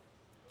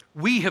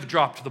 We have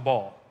dropped the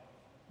ball.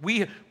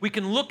 We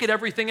can look at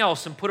everything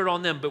else and put it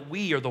on them, but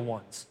we are the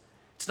ones.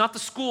 It's not the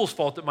school's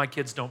fault that my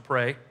kids don't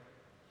pray.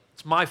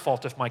 It's my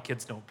fault if my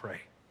kids don't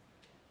pray.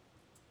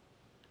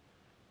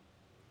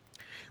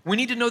 We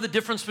need to know the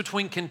difference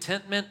between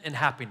contentment and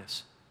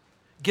happiness.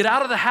 Get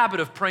out of the habit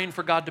of praying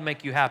for God to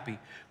make you happy.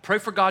 Pray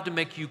for God to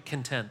make you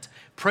content.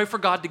 Pray for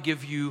God to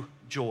give you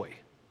joy.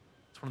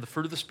 It's one of the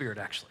fruit of the Spirit,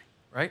 actually,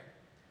 right?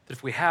 That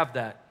if we have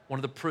that, one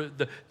of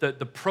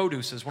the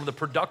produces, one of the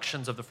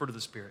productions of the fruit of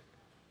the Spirit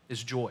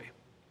is joy.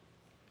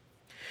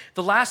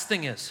 The last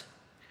thing is,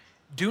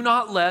 do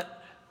not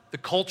let the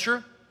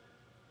culture,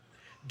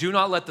 do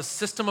not let the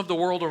system of the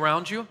world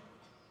around you,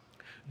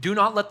 do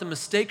not let the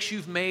mistakes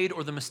you've made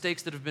or the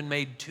mistakes that have been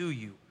made to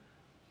you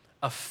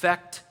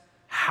affect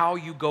how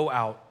you go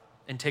out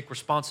and take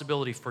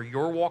responsibility for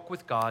your walk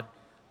with God,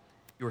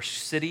 your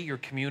city, your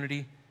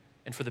community,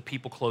 and for the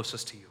people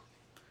closest to you.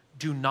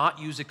 Do not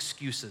use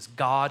excuses.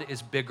 God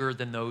is bigger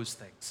than those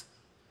things.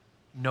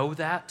 Know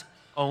that,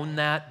 own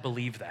that,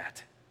 believe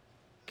that.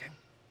 Okay?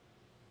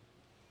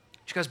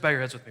 Would you guys bow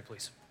your heads with me,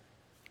 please?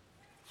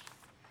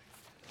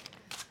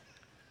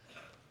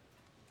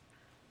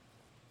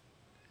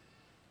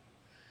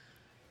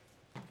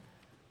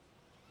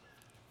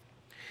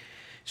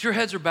 As your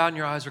heads are bowed and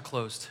your eyes are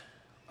closed,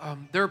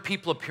 there are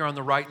people up here on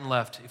the right and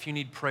left if you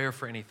need prayer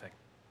for anything.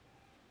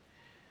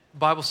 The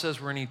Bible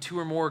says where any 2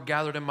 or more are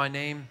gathered in my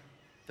name,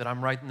 that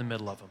I'm right in the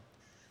middle of them.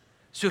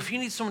 So if you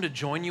need someone to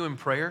join you in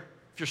prayer,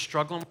 if you're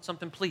struggling with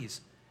something,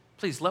 please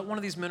let one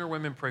of these men or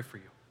women pray for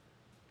you.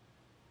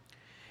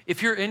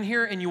 If you're in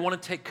here and you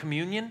want to take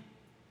communion,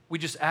 we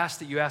just ask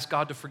that you ask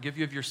God to forgive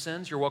you of your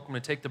sins. You're welcome to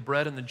take the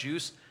bread and the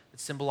juice that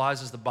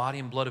symbolizes the body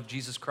and blood of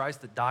Jesus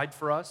Christ that died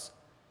for us.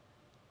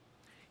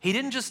 He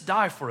didn't just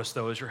die for us,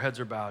 though, as your heads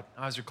are bowed,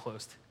 eyes are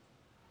closed.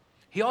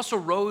 He also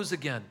rose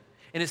again,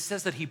 and it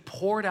says that He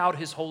poured out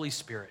His Holy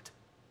Spirit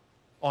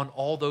on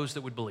all those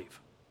that would believe.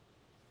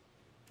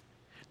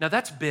 Now,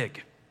 that's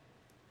big.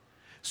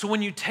 So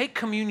when you take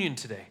communion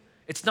today,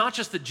 it's not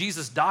just that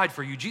Jesus died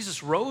for you,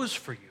 Jesus rose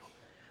for you,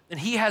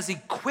 and He has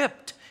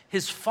equipped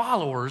His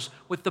followers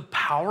with the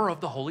power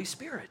of the Holy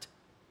Spirit.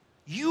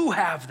 You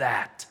have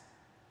that.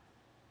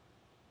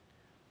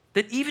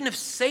 That even if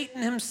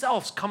Satan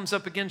himself comes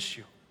up against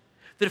you,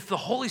 that if the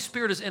Holy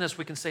Spirit is in us,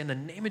 we can say, in the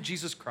name of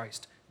Jesus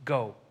Christ,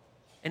 go.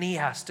 And He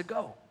has to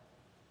go.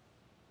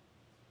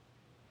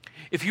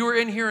 If you are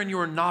in here and you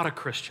are not a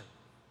Christian,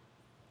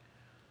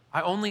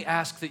 I only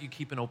ask that you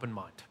keep an open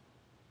mind.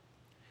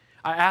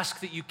 I ask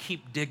that you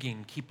keep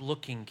digging, keep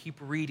looking, keep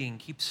reading,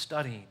 keep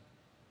studying,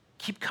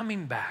 keep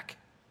coming back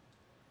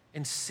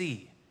and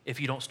see if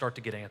you don't start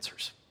to get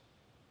answers.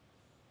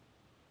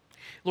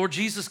 Lord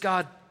Jesus,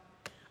 God,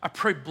 I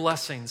pray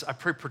blessings. I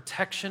pray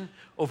protection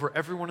over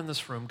everyone in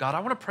this room. God, I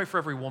want to pray for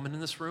every woman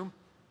in this room.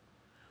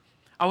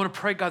 I want to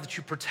pray, God, that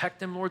you protect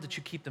them, Lord, that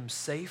you keep them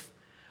safe.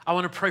 I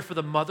want to pray for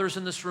the mothers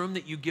in this room,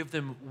 that you give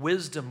them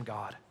wisdom,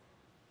 God.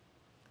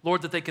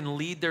 Lord, that they can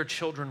lead their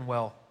children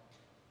well,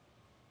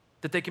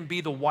 that they can be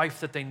the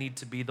wife that they need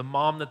to be, the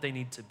mom that they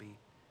need to be.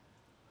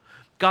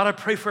 God, I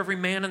pray for every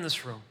man in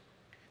this room,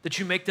 that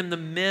you make them the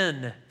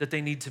men that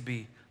they need to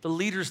be, the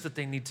leaders that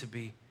they need to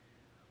be.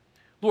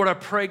 Lord, I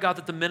pray, God,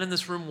 that the men in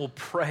this room will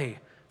pray,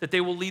 that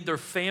they will lead their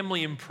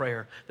family in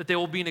prayer, that they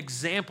will be an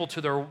example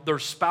to their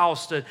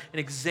spouse, an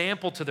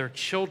example to their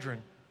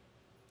children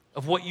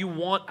of what you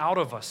want out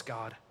of us,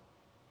 God.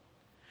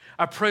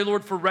 I pray,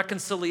 Lord, for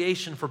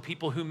reconciliation for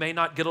people who may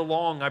not get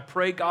along. I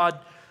pray, God,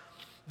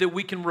 that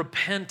we can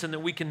repent and that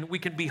we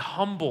can be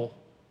humble.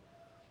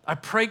 I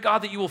pray,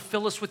 God, that you will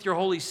fill us with your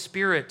Holy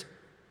Spirit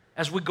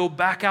as we go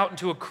back out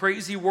into a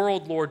crazy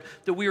world, Lord,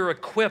 that we are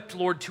equipped,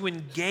 Lord, to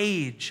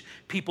engage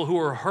people who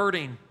are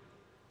hurting,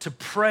 to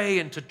pray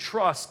and to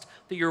trust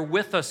that you're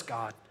with us,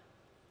 God.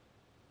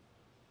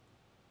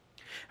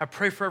 I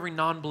pray for every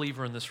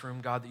non-believer in this room,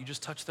 God, that you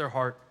just touch their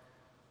heart.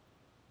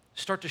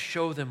 Start to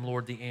show them,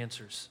 Lord, the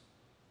answers.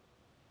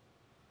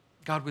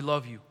 God, we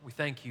love you. We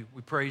thank you.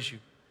 We praise you.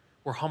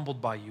 We're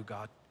humbled by you,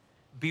 God.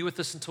 Be with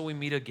us until we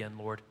meet again,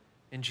 Lord.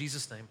 In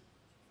Jesus' name,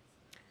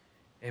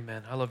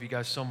 amen. I love you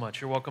guys so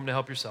much. You're welcome to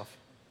help yourself.